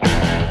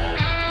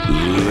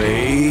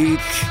 Late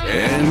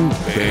and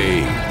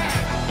Bake.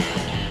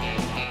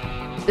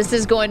 This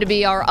is going to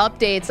be our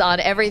updates on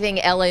everything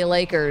LA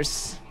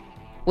Lakers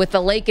with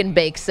the Lake and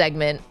Bake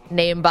segment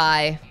named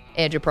by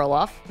Andrew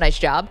Perloff. Nice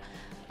job.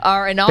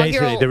 Our inaugural...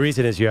 Basically, the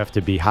reason is you have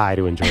to be high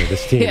to enjoy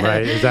this team,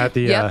 right? Is that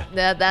the...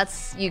 Yep,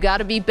 that's... You got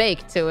to be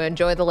baked to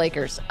enjoy the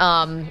Lakers,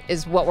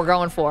 is what we're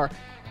going for.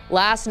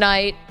 Last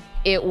night,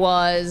 it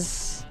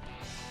was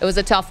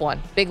a tough one.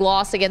 Big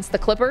loss against the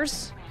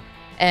Clippers.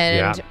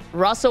 And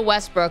Russell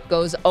Westbrook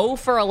goes 0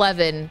 for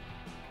 11.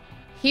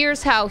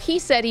 Here's how he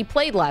said he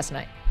played last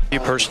night.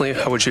 You personally,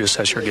 how would you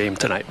assess your game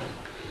tonight?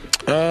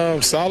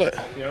 Solid.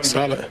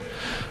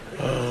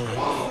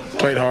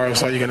 Played hard.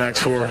 That's all you can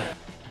ask for.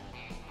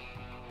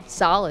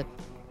 Solid.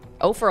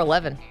 0 for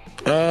 11.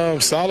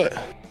 Solid.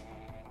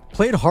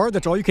 Played hard.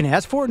 That's all you can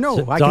ask for?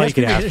 No, I can ask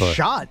you to hit a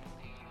shot.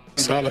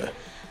 Solid.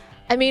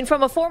 I mean,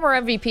 from a former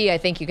MVP, I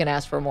think you can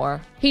ask for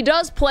more. He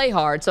does play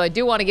hard, so I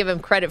do want to give him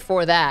credit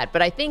for that.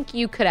 But I think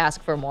you could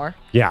ask for more.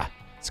 Yeah.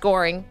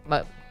 Scoring,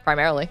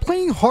 primarily.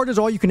 Playing hard is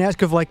all you can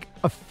ask of, like,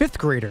 a 5th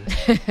grader.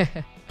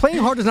 Playing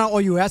hard is not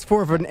all you ask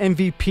for of an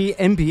MVP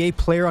NBA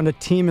player on a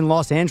team in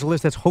Los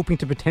Angeles that's hoping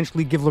to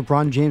potentially give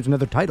LeBron James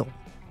another title.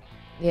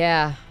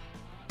 Yeah.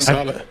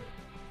 Solid.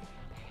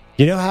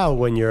 You know how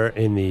when you're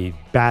in the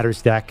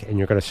batter's deck and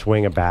you're going to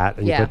swing a bat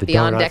and you put the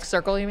donuts, on-deck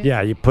circle, you mean?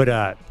 Yeah, you put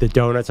the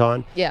donuts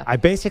on. Yeah. I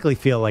basically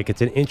feel like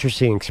it's an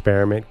interesting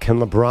experiment. Can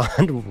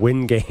LeBron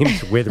win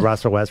games with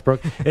Russell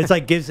Westbrook? It's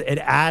like it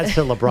adds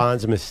to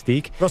LeBron's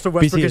mystique. Russell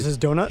Westbrook is his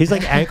donut? He's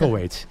like ankle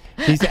weights.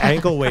 He's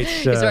ankle weights.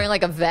 He's wearing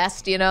like a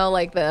vest,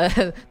 like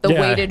the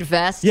weighted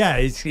vest. Yeah,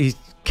 he's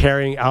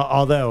carrying,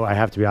 although I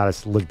have to be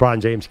honest,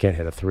 LeBron James can't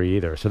hit a 3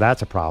 either, so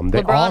that's a problem.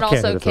 LeBron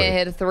also can't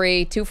hit a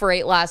 3, 2 for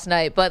 8 last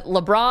night. But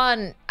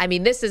LeBron, I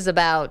mean, this is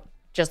about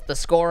just the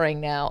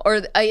scoring now.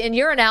 Or in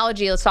your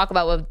analogy, let's talk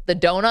about with the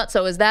donut.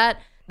 So is that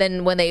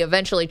then when they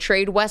eventually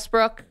trade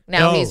Westbrook,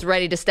 now he's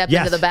ready to step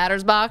into the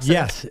batter's box?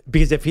 Yes,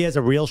 because if he has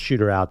a real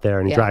shooter out there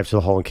and he drives to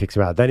the hole and kicks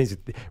him out, then he's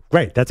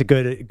great. That's a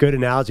good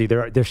analogy.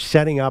 They're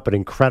setting up an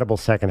incredible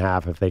second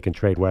half if they can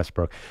trade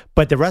Westbrook.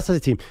 But the rest of the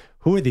team,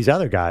 who are these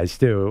other guys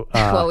too?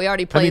 Well, we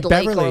already played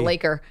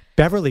Laker.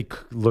 Beverly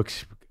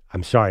looks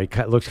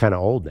kind of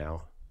old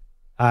now.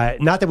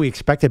 Not that we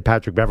expected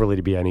Patrick Beverly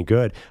to be any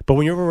good, but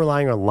when you were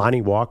relying on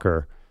Lonnie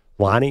Walker.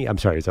 Lonnie? I'm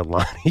sorry, is it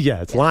Lonnie?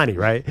 Yeah, it's Lonnie,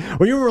 right?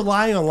 When you're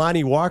relying on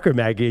Lonnie Walker,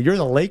 Maggie, you're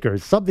the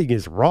Lakers. Something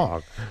is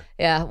wrong.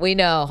 Yeah, we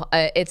know.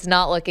 It's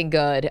not looking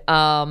good.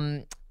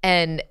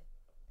 And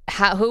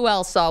who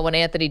else saw when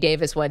Anthony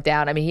Davis went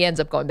down? I mean, he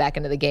ends up going back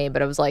into the game,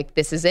 but it was like,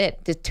 this is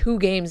it. Just 2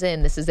 games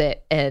in, this is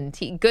it. And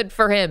good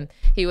for him.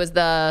 He wasn't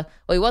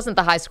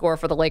the high scorer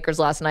for the Lakers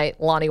last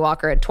night. Lonnie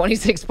Walker had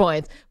 26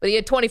 points, but he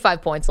had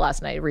 25 points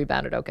last night. He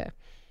rebounded okay.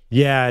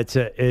 Yeah,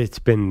 it's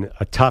been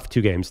a tough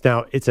 2 games.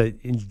 Now, it's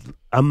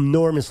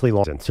enormously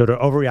long. So to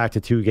overreact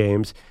to 2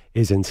 games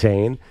is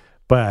insane,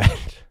 but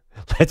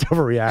let's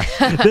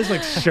overreact. This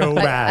looks so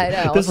bad.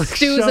 I know. This looks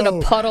Stu's in a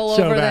puddle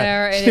over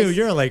there. And Stu,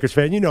 you're a Lakers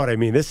fan. You know what I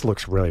mean. This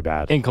looks really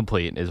bad.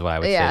 Incomplete is what I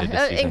would say.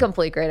 Yeah,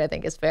 incomplete grade I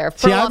think is fair.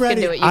 See, I'm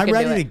ready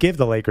to give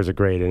the Lakers a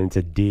grade, and it's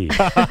a D.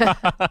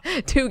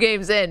 2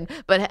 games in,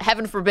 but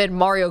heaven forbid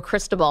Mario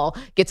Cristobal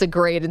gets a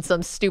grade in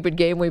some stupid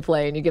game we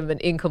play, and you give him an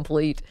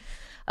incomplete.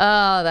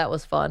 Oh, that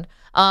was fun.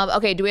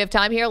 Okay, do we have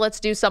time here? Let's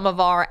do some of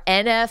our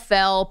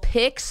NFL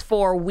picks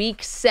for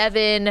Week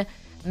 7,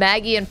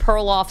 Maggie and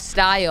Perloff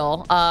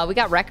style. We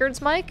got records,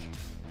 Mike?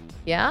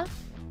 Yeah?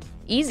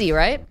 Easy,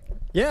 right?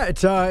 Yeah,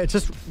 it's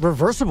just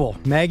reversible.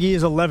 Maggie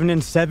is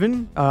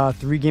 11-7,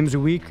 3 games a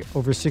week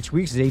over 6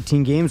 weeks is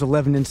 18 games,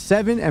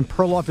 11-7, and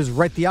Perloff is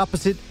right the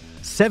opposite,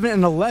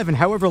 7-11.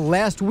 However,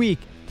 last week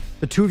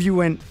the two of you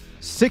went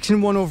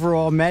 6-1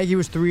 overall. Maggie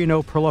was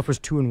 3-0, Perloff was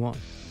 2-1.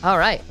 All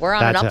right, we're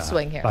on an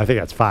upswing here. I think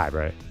that's 5,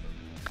 right?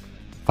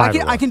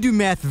 I can do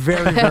math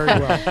very, very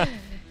well.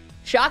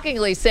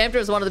 Shockingly, Sandra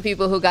was one of the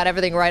people who got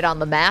everything right on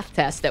the math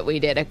test that we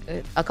did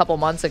a couple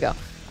months ago.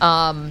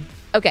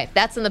 Okay,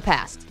 that's in the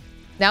past.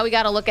 Now we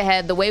got to look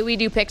ahead. The way we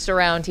do picks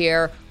around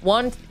here,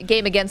 1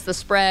 game against the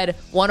spread,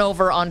 1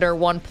 over under,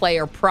 1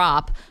 player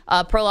prop.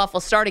 Perloff will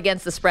start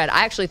against the spread.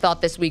 I actually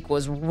thought this week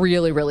was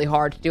really, really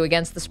hard to do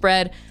against the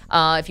spread.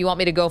 If you want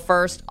me to go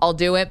first, I'll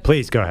do it.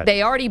 Please, go ahead.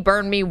 They already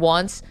burned me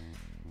once.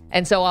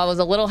 And so I was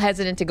a little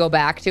hesitant to go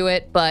back to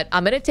it, but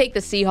I'm going to take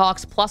the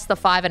Seahawks plus the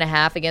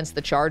 5.5 against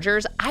the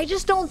Chargers. I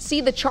just don't see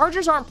the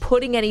Chargers aren't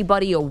putting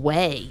anybody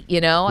away,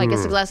 you know? I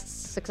guess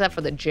except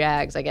for the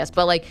Jags, I guess.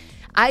 But like,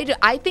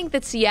 I think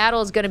that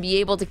Seattle is going to be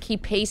able to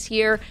keep pace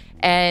here.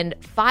 And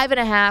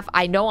 5.5,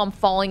 I know I'm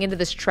falling into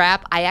this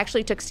trap. I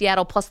actually took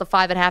Seattle plus the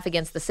 5.5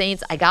 against the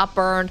Saints. I got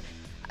burned.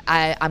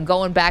 I'm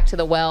going back to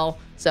the well.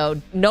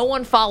 So no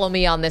one follow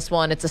me on this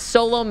one. It's a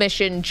solo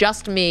mission,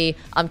 just me.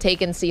 I'm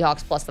taking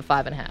Seahawks plus the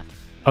 5.5.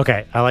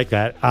 Okay, I like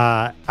that.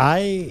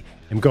 I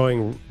am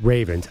going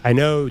Ravens. I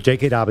know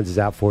J.K. Dobbins is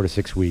out 4 to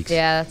 6 weeks.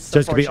 Yeah, that's so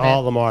it's going to be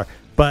all Lamar.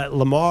 But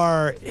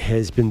Lamar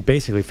has been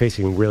basically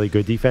facing really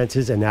good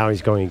defenses, and now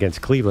he's going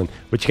against Cleveland,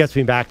 which gets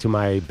me back to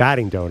my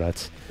batting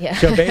donuts. Yeah.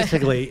 So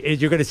basically,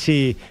 you're going to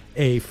see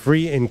a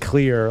free and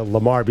clear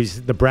Lamar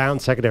because the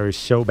Browns secondary is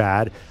so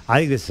bad. I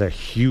think this is a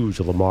huge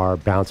Lamar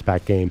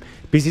bounce-back game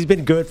because he's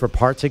been good for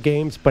parts of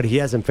games, but he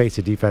hasn't faced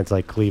a defense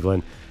like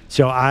Cleveland.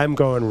 So I'm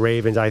going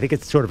Ravens. I think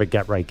it's sort of a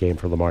get-right game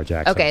for Lamar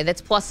Jackson. Okay,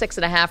 that's plus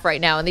 6.5 right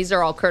now, and these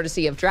are all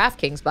courtesy of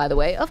DraftKings, by the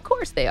way. Of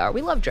course they are.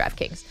 We love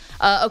DraftKings.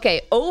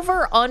 Okay,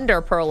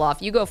 over-under, Perloff.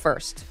 You go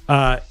first.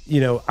 I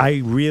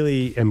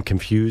really am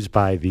confused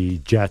by the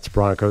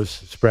Jets-Broncos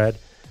spread.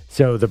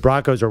 So the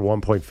Broncos are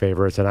 1-point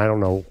favorites, and I don't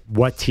know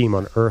what team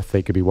on earth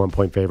they could be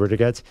 1-point favorite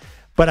against.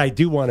 But I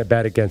do want to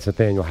bet against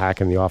Nathaniel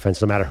Hackett in the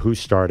offense, no matter who's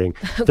starting.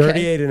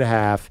 Okay.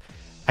 38.5.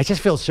 I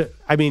just feel so.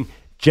 I mean,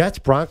 Jets,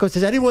 Broncos.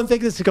 Does anyone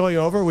think this is going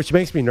over? Which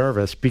makes me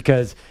nervous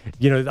because,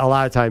 a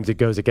lot of times it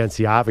goes against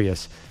the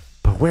obvious.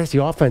 But where's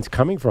the offense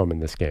coming from in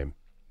this game?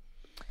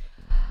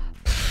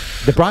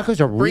 The Broncos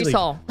are really, Breece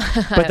Hall.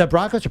 But the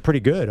Broncos are pretty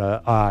good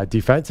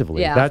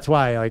defensively. Yeah. That's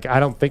why, I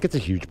don't think it's a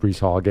huge Breece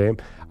Hall game.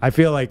 I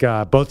feel like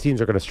both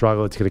teams are going to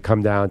struggle. It's going to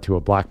come down to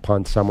a black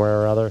punt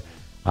somewhere or other.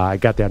 I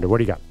got the under. What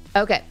do you got?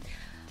 Okay.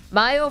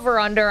 My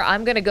over-under,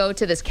 I'm going to go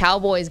to this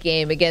Cowboys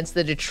game against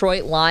the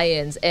Detroit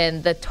Lions,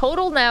 and the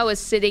total now is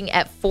sitting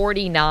at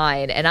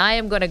 49, and I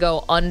am going to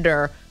go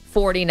under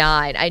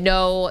 49. I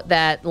know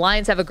that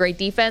Lions have a great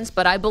defense,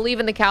 but I believe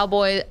in the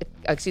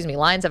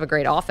Lions have a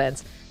great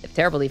offense. They have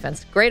terrible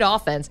defense. Great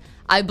offense.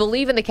 I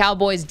believe in the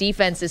Cowboys'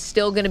 defense is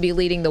still going to be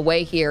leading the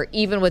way here,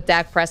 even with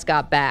Dak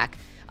Prescott back.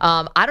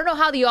 I don't know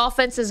how the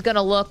offense is going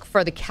to look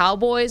for the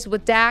Cowboys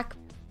with Dak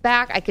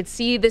back. I could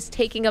see this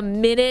taking a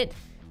minute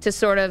to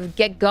sort of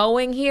get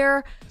going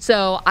here.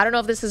 So I don't know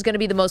if this is going to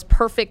be the most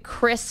perfect,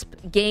 crisp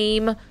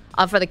game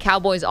for the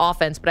Cowboys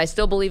offense, but I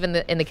still believe in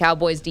the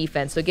Cowboys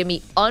defense. So give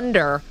me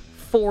under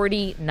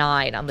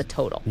 49 on the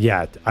total.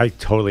 Yeah, I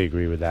totally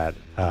agree with that.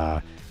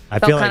 I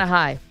felt feel kind of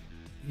high.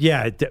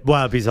 Yeah,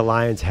 well, because the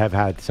Lions have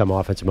had some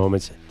offensive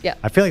moments. Yeah.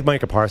 I feel like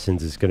Micah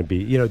Parsons is going to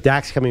be,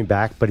 Dak's coming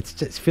back, but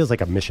it feels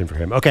like a mission for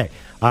him. Okay,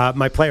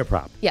 my player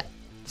prop. Yeah.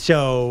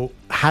 So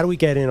how do we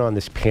get in on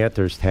this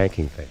Panthers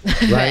tanking thing?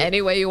 Right?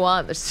 Any way you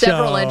want. There's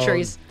several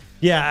entries.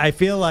 Yeah, I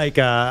feel like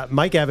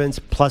Mike Evans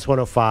plus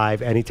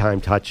 105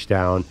 anytime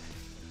touchdown.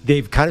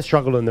 They've kind of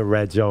struggled in the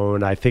red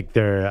zone. I think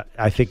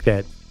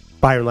that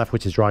Byron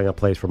Leftwich is drawing up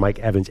plays for Mike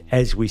Evans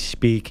as we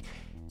speak.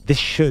 The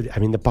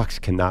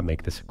Bucs cannot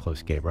make this a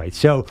close game, right?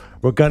 So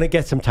we're going to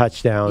get some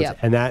touchdowns,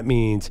 and that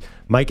means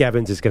Mike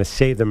Evans is going to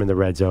save them in the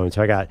red zone.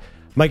 So I got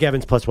Mike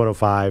Evans plus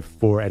 105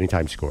 for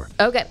anytime score.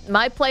 Okay,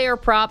 my player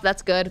prop,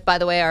 that's good. By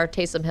the way, our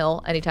Taysom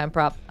Hill anytime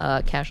prop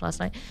cash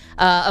last night.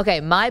 Okay,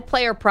 my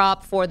player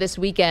prop for this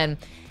weekend,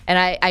 and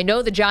I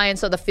know the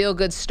Giants are the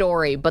feel-good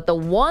story, but the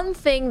one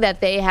thing that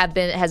they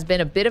has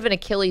been a bit of an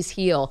Achilles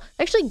heel,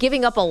 actually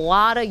giving up a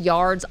lot of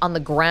yards on the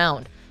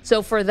ground.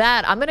 So for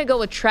that, I'm going to go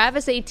with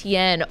Travis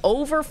Etienne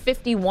over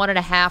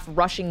 51.5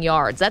 rushing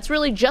yards. That's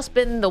really just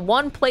been the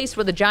one place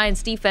where the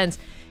Giants defense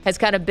has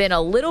kind of been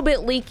a little bit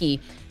leaky.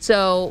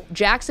 So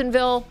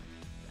Jacksonville,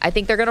 I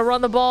think they're going to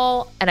run the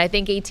ball, and I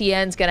think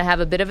Etienne's going to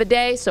have a bit of a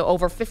day. So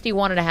over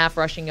 51.5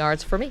 rushing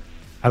yards for me.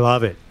 I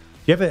love it.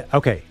 You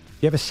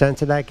have a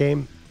sense of that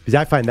game? Because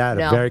I find that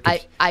very.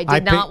 I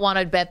did not want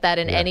to bet that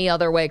in any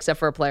other way except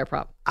for a player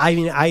prop. I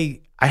mean,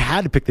 I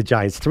had to pick the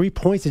Giants. 3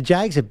 points. The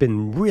Jags have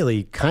been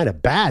really kind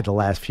of bad the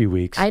last few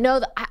weeks. I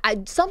know.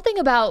 Something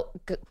about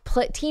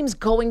teams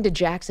going to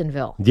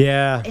Jacksonville.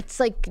 Yeah. It's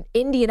like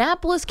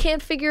Indianapolis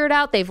can't figure it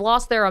out. They've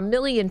lost there a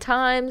million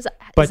times.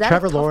 But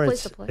Trevor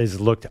Lawrence has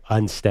looked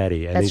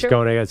unsteady, and he's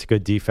going against a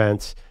good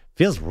defense.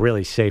 Feels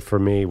really safe for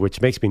me,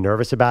 which makes me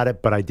nervous about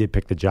it, but I did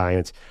pick the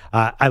Giants.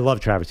 I love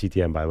Travis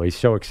Etienne, by the way. He's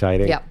so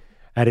exciting. Yeah.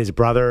 And his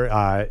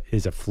brother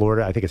is a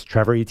Florida. I think it's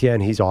Trevor Etienne.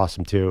 He's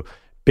awesome, too.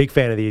 Big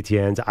fan of the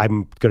Etiennes.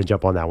 I'm going to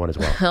jump on that one as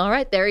well. All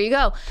right, there you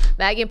go.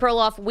 Maggie and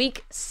Perloff,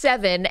 Week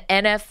 7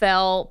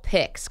 NFL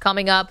picks.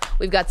 Coming up,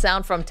 we've got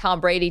sound from Tom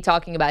Brady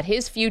talking about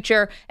his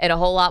future and a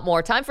whole lot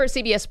more. Time for a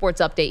CBS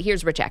Sports Update.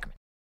 Here's Rich Ackerman.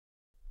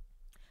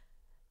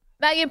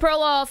 Maggie and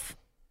Perloff.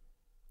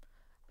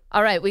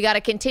 All right, we got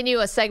to continue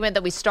a segment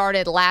that we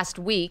started last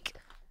week.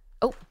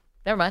 Oh,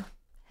 never mind.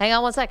 Hang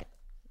on one second.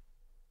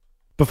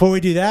 Before we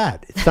do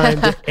that, it's time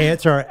to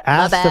answer our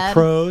Ask the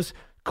Pros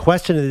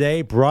question of the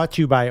day, brought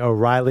to you by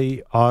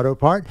O'Reilly Auto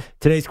Part.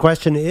 Today's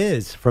question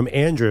is from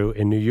Andrew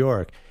in New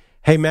York.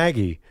 Hey,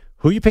 Maggie,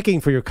 who are you picking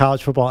for your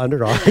college football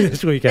underdog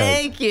this weekend?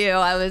 Thank you.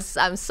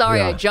 I'm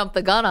sorry I jumped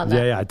the gun on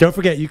that. Yeah. Don't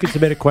forget, you can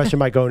submit a question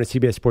by going to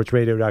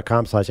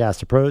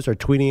cbssportsradio.com/askthepros or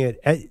tweeting it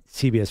at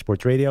CBS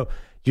Sports Radio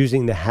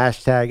using the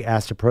hashtag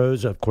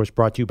AskThePros, of course,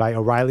 brought to you by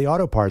O'Reilly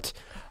Auto Parts.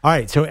 All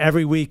right, so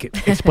every week,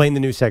 explain the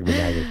new segment,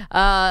 Maggie.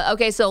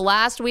 Okay, so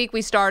last week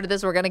we started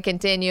this. We're going to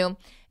continue.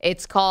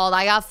 It's called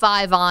I Got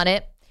 5 on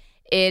It.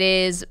 It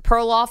is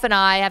Perloff and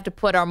I have to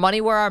put our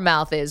money where our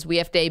mouth is. We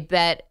have to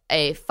bet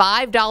a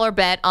 $5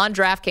 bet on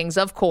DraftKings,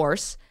 of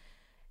course,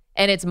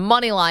 and it's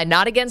money line,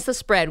 not against the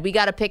spread. We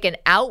got to pick an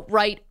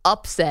outright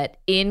upset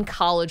in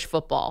college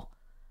football.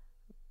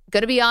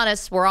 Going to be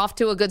honest, we're off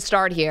to a good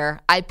start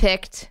here. I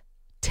picked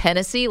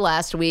Tennessee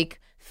last week.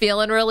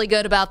 Feeling really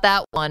good about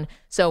that one.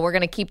 So we're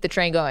going to keep the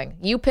train going.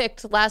 You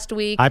picked last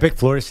week. I picked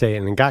Florida State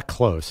and got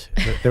close.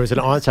 There was an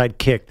onside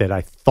kick that I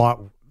thought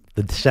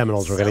the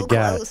Seminoles were going to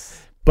get.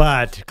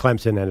 But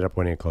Clemson ended up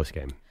winning a close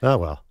game. Oh,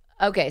 well.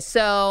 Okay,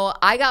 so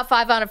I got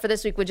 5 on it for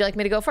this week. Would you like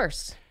me to go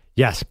first?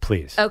 Yes,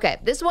 please. Okay,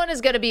 this one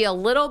is going to be a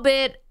little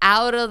bit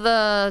out of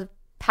the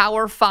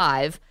Power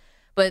 5,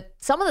 but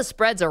some of the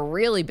spreads are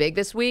really big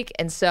this week,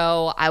 and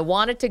so I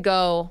wanted to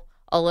go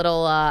a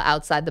little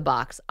outside the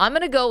box. I'm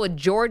going to go with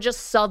Georgia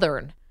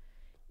Southern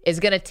is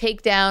going to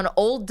take down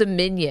Old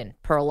Dominion,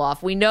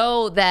 Perloff. We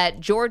know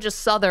that Georgia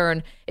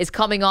Southern is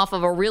coming off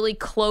of a really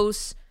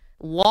close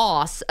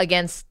loss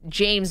against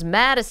James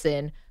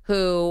Madison,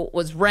 who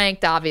was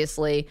ranked,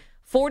 obviously,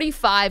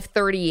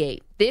 45-38.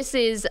 This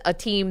is a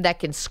team that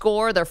can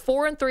score. They're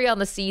 4-3 on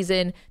the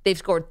season. They've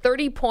scored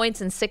 30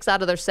 points in 6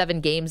 out of their 7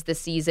 games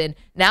this season.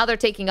 Now they're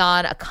taking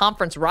on a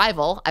conference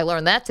rival. I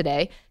learned that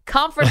today.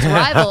 Conference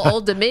rival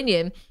Old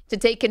Dominion to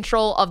take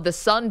control of the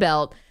Sun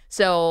Belt.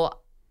 So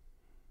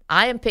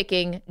I am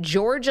picking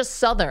Georgia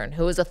Southern,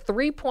 who is a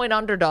 3-point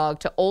underdog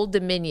to Old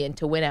Dominion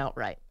to win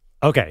outright.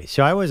 Okay,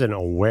 so I wasn't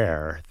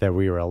aware that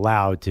we were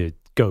allowed to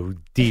go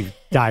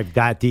dive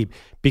that deep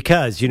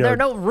because, there are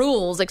no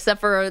rules except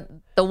for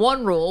the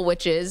one rule,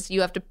 which is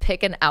you have to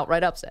pick an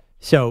outright upset.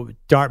 So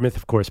Dartmouth,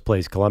 of course,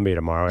 plays Columbia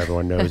tomorrow.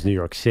 Everyone knows New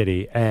York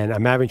City, and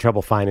I'm having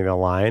trouble finding the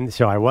line.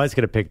 So I was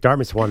going to pick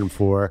Dartmouth's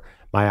 1-4,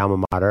 my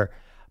alma mater,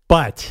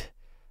 but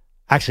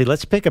actually,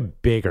 let's pick a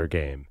bigger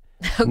game.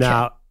 Okay.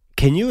 Now,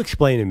 can you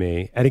explain to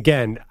me? And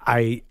again,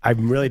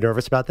 I'm really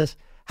nervous about this.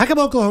 How come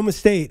Oklahoma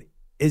State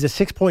is a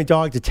 6-point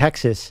dog to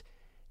Texas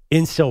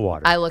in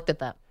Stillwater? I looked at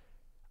that.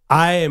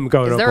 I am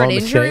going to Oklahoma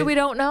State. Is there an injury we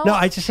don't know? No,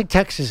 I just think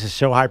Texas is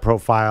so high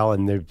profile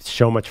and they're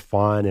so much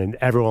fun and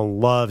everyone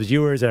loves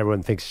Ewers.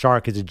 Everyone thinks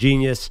Sark is a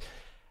genius.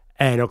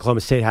 And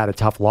Oklahoma State had a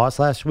tough loss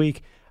last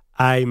week.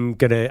 I'm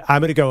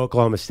gonna go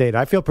Oklahoma State.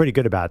 I feel pretty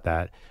good about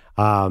that.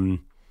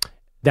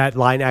 That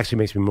line actually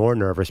makes me more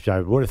nervous because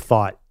I would have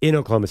thought in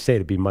Oklahoma State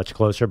it'd be much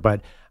closer,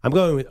 but I'm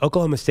going with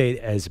Oklahoma State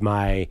as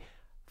my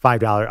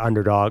 $5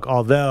 underdog.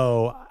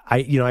 Although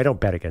I don't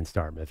bet against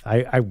Dartmouth.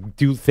 I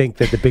do think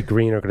that the Big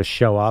Green are going to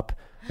show up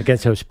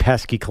against those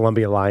pesky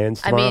Columbia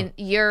Lions tomorrow. I mean,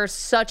 you're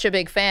such a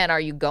big fan. Are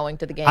you going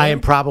to the game? I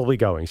am probably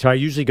going. So I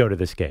usually go to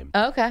this game.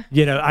 Okay.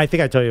 I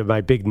think I told you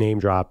my big name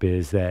drop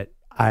is that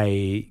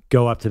I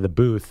go up to the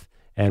booth.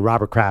 And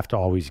Robert Kraft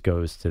always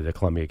goes to the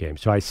Columbia game.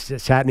 So I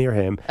sat near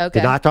him.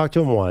 Okay. Did not talk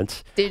to him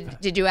once.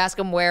 Did you ask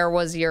him where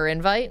was your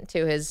invite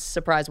to his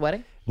surprise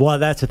wedding? Well,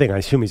 that's the thing. I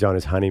assume he's on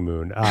his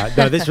honeymoon. No,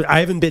 I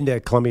haven't been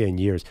to Columbia in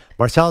years.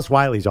 Marcellus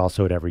Wiley's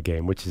also at every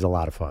game, which is a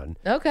lot of fun.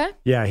 Okay.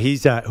 Yeah,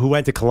 he's who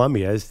went to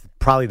Columbia is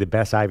probably the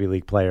best Ivy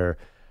League player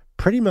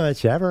pretty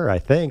much ever, I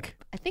think.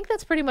 I think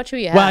that's pretty much who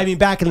you have. Well, I mean,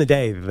 back in the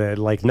day,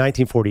 like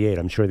 1948,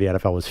 I'm sure the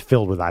NFL was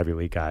filled with Ivy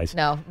League guys.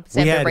 No,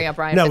 Sam didn't bring up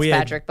Ryan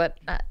Fitzpatrick, but...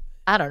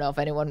 I don't know if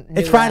anyone knew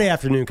It's Friday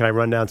afternoon. Can I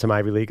run down some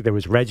Ivy League? There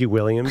was Reggie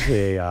Williams,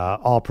 the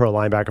all-pro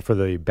linebacker for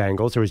the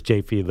Bengals. There was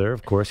Jay Fiedler,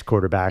 of course,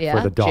 quarterback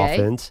for the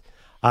Dolphins.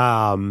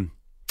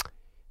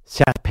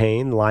 Seth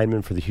Payne,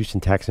 lineman for the Houston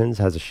Texans,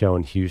 has a show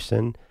in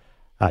Houston.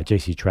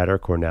 J.C. Treader,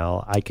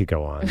 Cornell. I could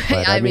go on.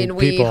 But, I mean,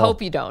 we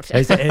hope you don't.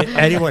 Has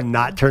anyone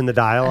not turned the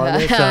dial on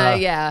this?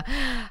 Yeah.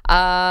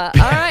 All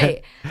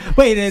right.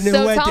 Wait,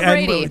 so Tom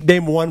Brady.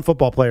 Name one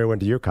football player who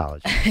went to your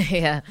college.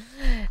 Yeah.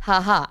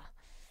 Ha.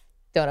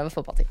 Don't have a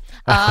football team.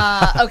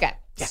 Okay.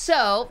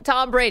 So,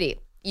 Tom Brady,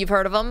 you've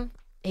heard of him.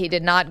 He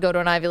did not go to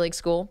an Ivy League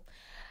school.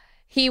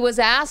 He was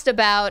asked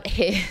about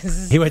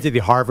his... He went to the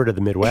Harvard of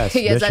the Midwest.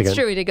 Yes, Michigan. That's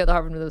true. He did go to the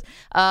Harvard of the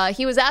Midwest.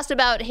 He was asked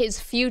about his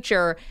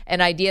future,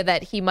 an idea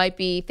that he might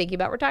be thinking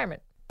about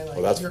retirement.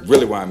 Well, that's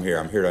really why I'm here.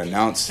 I'm here to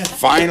announce,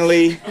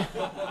 finally,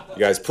 you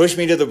guys pushed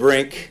me to the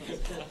brink.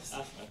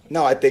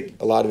 No, I think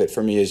a lot of it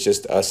for me is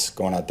just us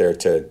going out there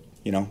to,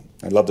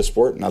 I love the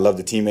sport and I love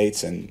the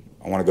teammates and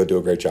I want to go do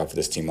a great job for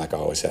this team like I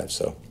always have.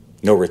 So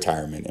no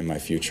retirement in my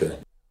future.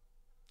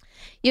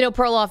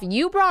 Perloff,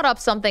 you brought up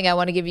something. I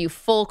want to give you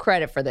full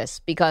credit for this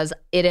because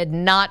it had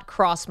not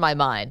crossed my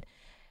mind.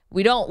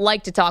 We don't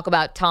like to talk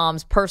about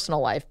Tom's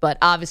personal life, but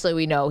obviously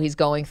we know he's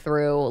going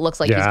through, looks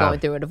like he's going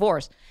through a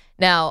divorce.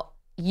 Now,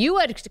 you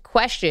had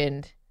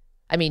questioned,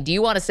 do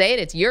you want to say it?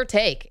 It's your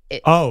take.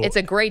 It's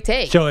a great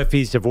take. So if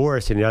he's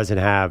divorced and he doesn't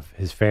have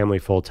his family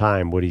full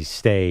time, would he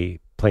stay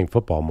playing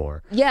football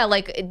more? Yeah,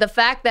 like the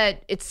fact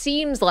that it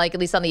seems like, at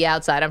least on the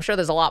outside, I'm sure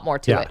there's a lot more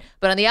to it,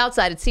 but on the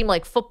outside, it seemed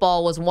like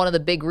football was one of the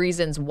big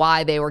reasons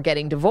why they were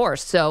getting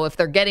divorced. So if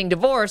they're getting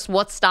divorced,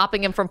 what's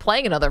stopping him from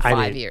playing another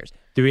 5 years?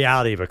 The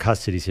reality of a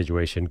custody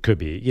situation could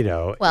be,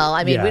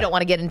 Well, we don't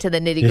want to get into the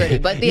nitty gritty,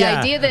 but the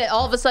idea that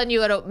all of a sudden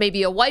you had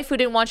maybe a wife who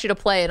didn't want you to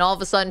play and all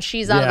of a sudden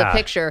she's out of the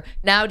picture.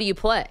 Now do you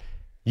play?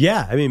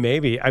 Yeah,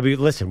 maybe.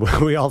 Listen,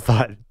 we all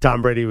thought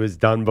Tom Brady was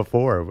done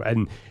before,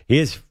 and he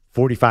is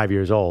 45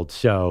 years old.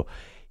 So,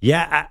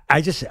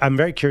 I'm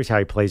very curious how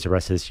he plays the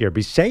rest of this year.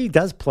 But say he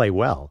does play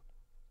well.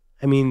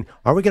 Are we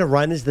going to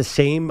run as the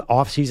same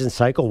offseason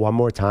cycle one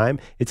more time?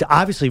 It's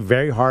obviously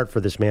very hard for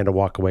this man to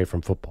walk away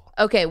from football.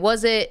 Okay,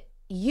 was it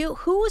you?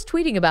 Who was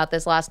tweeting about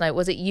this last night?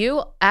 Was it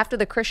you after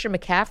the Christian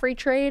McCaffrey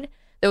trade?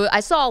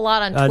 I saw a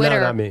lot on Twitter.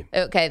 No, not me.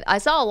 Okay, I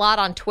saw a lot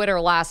on Twitter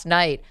last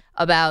night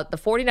about the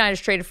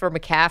 49ers traded for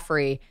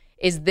McCaffrey.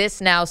 Is this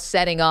now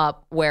setting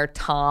up where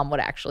Tom would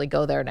actually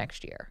go there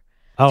next year?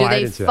 Do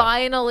they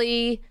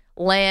finally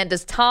land?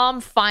 Does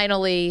Tom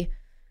finally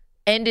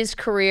end his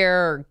career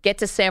or get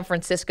to San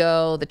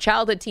Francisco, the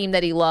childhood team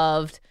that he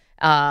loved,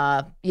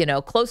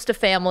 close to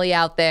family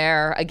out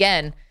there?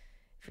 Again,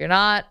 if you're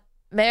not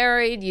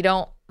married, you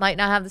might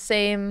not have the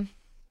same.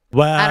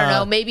 Well, I don't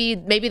know.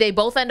 Maybe they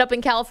both end up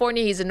in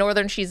California. He's in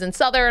Northern, she's in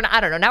Southern.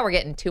 I don't know. Now we're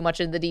getting too much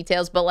into the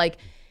details, but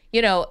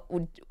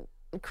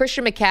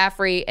Christian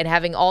McCaffrey and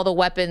having all the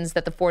weapons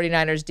that the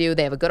 49ers do.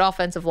 They have a good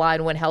offensive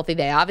line when healthy.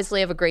 They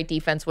obviously have a great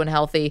defense when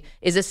healthy.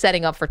 Is this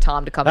setting up for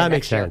Tom to come in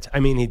next year? That makes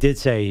sense. He did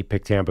say he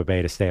picked Tampa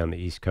Bay to stay on the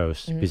East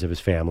Coast because of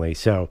his family.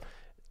 So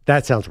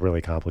that sounds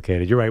really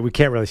complicated. You're right. We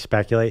can't really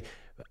speculate.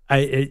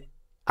 I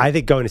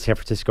think going to San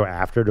Francisco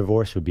after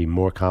divorce would be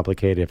more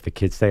complicated if the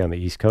kids stay on the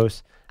East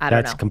Coast.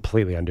 That's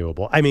completely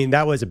undoable.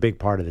 That was a big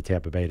part of the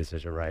Tampa Bay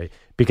decision, right?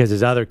 Because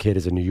his other kid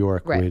is in New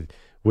York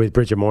with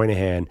Bridget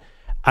Moynihan.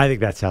 I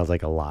think that sounds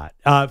like a lot,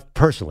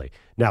 personally.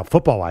 Now,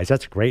 football-wise,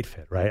 that's a great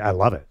fit, right? I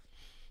love it.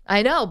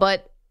 I know,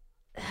 but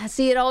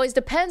see, it always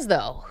depends,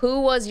 though.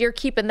 Who was you're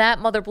keeping that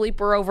mother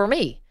bleeper over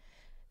me?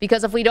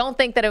 Because if we don't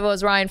think that it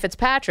was Ryan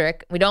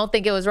Fitzpatrick, we don't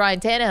think it was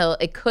Ryan Tannehill,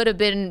 it could have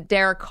been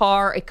Derek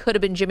Carr, it could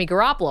have been Jimmy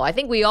Garoppolo. I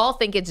think we all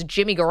think it's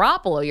Jimmy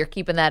Garoppolo. You're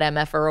keeping that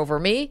MFer over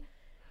me.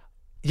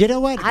 You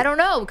know what? I don't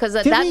know, because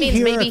that means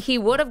maybe he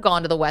would have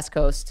gone to the West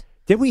Coast.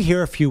 Did we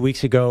hear a few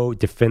weeks ago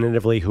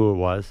definitively who it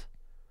was?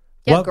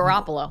 Yeah,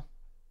 Garoppolo.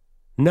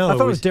 No, I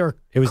thought it was Derek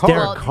Carr. It was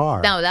Derek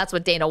Carr. No, that's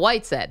what Dana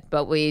White said.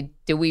 But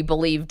do we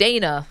believe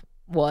Dana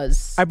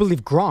was? I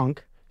believe Gronk.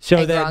 So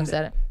Gronk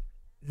said it.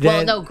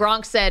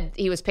 Gronk said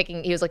he was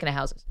looking at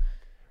houses.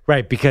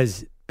 Right,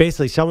 because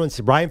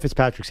basically Ryan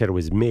Fitzpatrick said it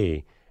was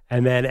me,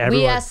 and then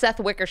everyone. We asked Seth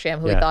Wickersham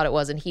who he thought it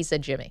was, and he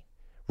said Jimmy.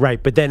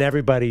 Right, but then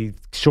everybody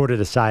sort of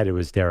decided it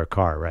was Derek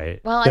Carr,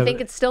 right? Well, I think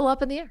it's still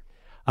up in the air.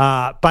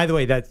 By the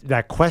way,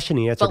 that question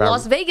he answered But about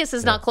Las Vegas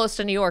is not close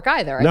to New York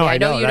either. No, I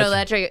know I you know know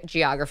that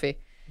geography.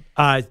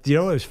 You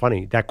know what was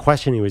funny? That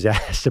question he was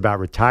asked about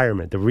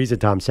retirement, the reason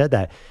Tom said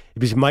that,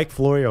 because Mike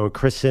Florio and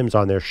Chris Sims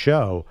on their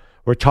show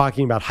were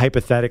talking about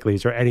hypothetically,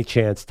 is there any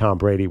chance Tom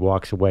Brady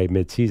walks away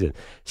midseason?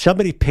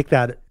 Somebody picked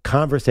that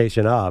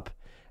conversation up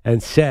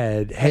and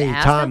said, hey,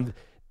 Tom,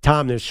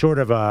 there's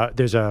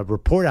there's a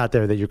report out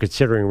there that you're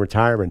considering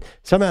retirement.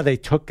 Somehow they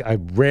took a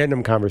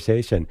random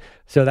conversation.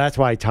 So that's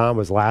why Tom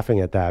was laughing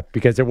at that,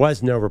 because there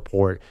was no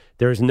report.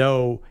 There's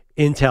no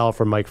intel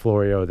from Mike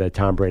Florio that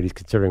Tom Brady's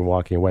considering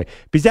walking away,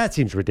 because that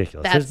seems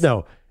ridiculous. There's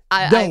no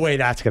way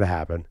that's going to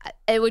happen.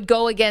 It would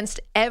go against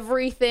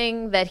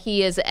everything that he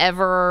has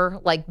ever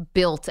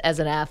built as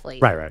an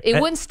athlete. Right. It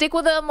wouldn't stick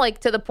with him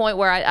to the point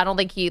where I don't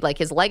think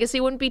his legacy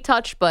wouldn't be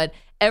touched, but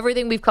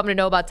everything we've come to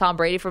know about Tom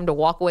Brady, for him to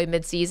walk away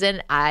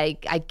midseason, I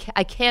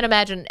can't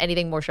imagine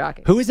anything more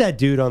shocking. Who is that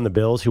dude on the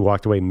Bills who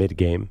walked away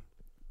mid-game?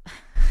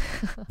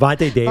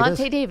 Vontae Davis?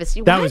 Vontae Davis.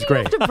 That was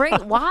great.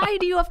 Why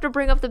do you have to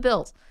bring up the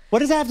Bills? What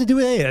does that have to do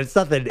with it? It's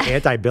not the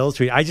anti-Bills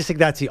tweet. I just think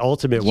that's the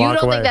ultimate walk away. You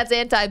don't think that's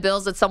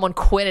anti-Bills that someone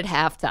quit at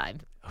halftime?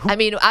 I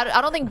mean,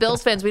 I don't think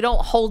Bills fans, we don't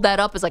hold that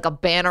up as a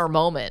banner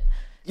moment.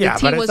 Yeah,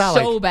 the team was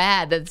so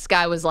bad that this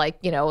guy was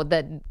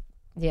Vontae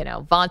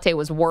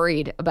was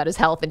worried about his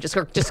health and just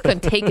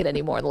couldn't take it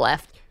anymore and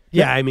left.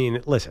 Yeah, I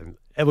mean, listen,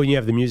 when you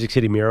have the Music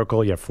City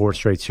Miracle, you have 4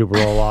 straight Super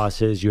Bowl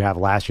losses, you have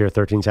last year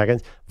 13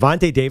 seconds.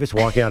 Vontae Davis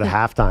walking out at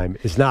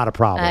halftime is not a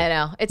problem. I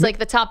know. It's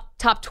the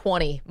top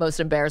 20 most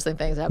embarrassing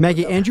things ever.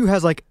 Maggie, Andrew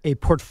has a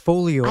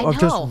portfolio of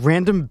just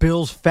random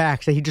Bills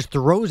facts that he just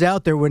throws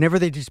out there whenever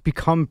they just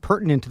become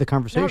pertinent to the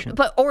conversation.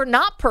 Or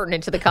not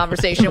pertinent to the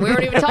conversation. We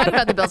weren't even talking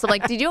about the Bills. I'm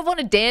did you have one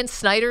of Dan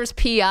Snyder's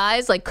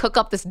PIs cook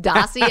up this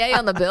dossier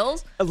on the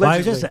Bills? Well,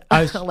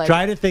 I was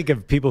trying to think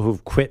of people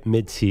who've quit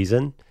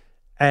mid-season.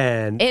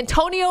 And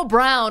Antonio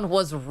Brown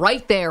was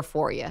right there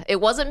for you. It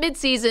wasn't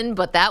midseason,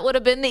 but that would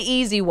have been the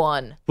easy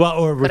one. Well,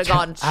 or would have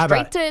gone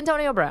straight to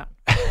Antonio Brown.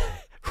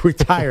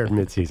 Retired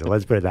midseason.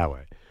 Let's put it that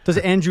way. Does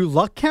Andrew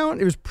Luck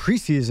count? It was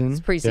preseason. It's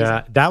preseason.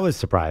 Yeah, that was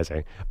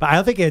surprising. But I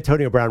don't think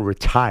Antonio Brown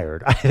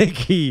retired. I think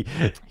he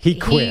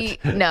quit.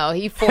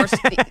 He forced.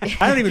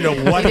 I don't even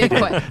know what he did.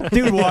 Quit.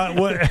 Dude, what?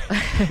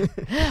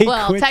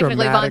 Well,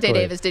 technically, Vontae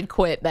Davis did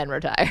quit, then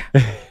retire.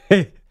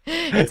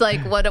 It's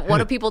what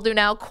do people do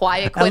now?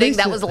 Quiet quitting?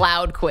 That was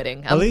loud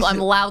quitting. I'm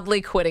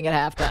loudly quitting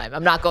at halftime.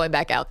 I'm not going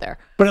back out there.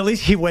 But at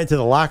least he went to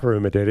the locker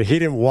room and did it. He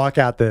didn't walk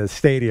out the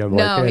stadium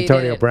like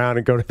Antonio Brown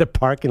and go to the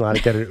parking lot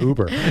and get an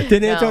Uber.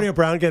 Didn't Antonio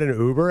Brown get an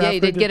Uber? Yeah,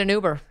 he did get an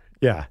Uber.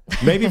 Yeah.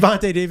 Maybe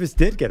Vontae Davis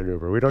did get an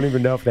Uber. We don't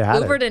even know if they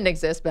had Uber didn't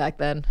exist back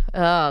then.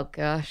 Oh,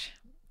 gosh.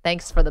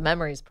 Thanks for the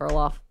memories,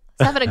 Perloff.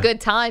 I was having a good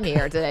time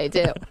here today,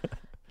 too.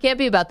 Can't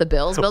be about the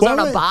Bills. Bills are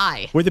on a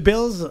bye. Were the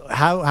Bills,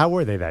 how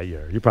were they that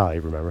year? You probably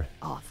remember.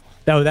 Awful.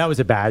 No, that was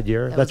a bad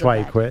year. That's why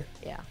he quit?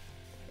 Yeah.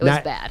 It was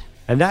bad.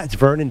 And that's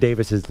Vernon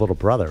Davis's little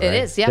brother, right? It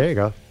is, yeah. There you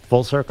go.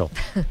 Full circle.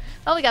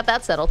 Well, we got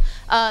that settled.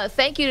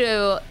 Thank you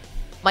to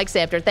Mike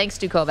Samter. Thanks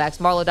to Kovacs,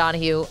 Marlo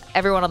Donahue,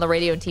 everyone on the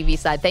radio and TV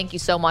side. Thank you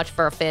so much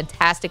for a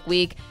fantastic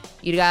week.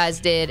 You guys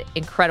did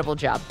incredible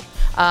job.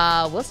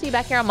 We'll see you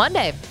back here on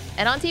Monday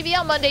and on TV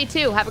on Monday,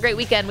 too. Have a great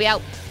weekend. We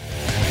out.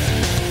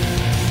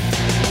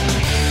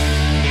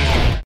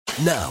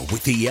 Now,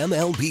 with the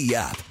MLB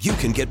app, you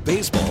can get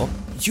baseball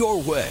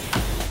your way.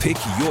 Pick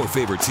your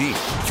favorite team,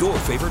 your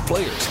favorite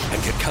players,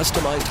 and get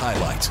customized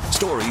highlights,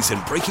 stories,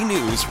 and breaking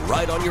news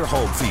right on your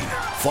home feed.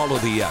 Follow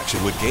the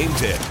action with Game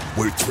Day,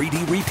 where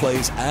 3D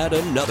replays add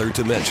another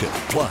dimension.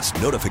 Plus,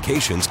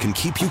 notifications can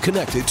keep you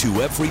connected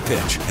to every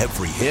pitch,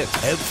 every hit,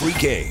 every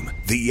game.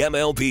 The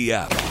MLB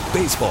app.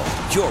 Baseball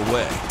your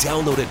way.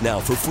 Download it now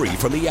for free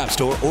from the App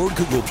Store or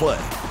Google Play.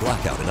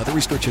 Blackout and other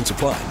restrictions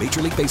apply.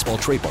 Major League Baseball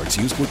trademarks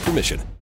used with permission.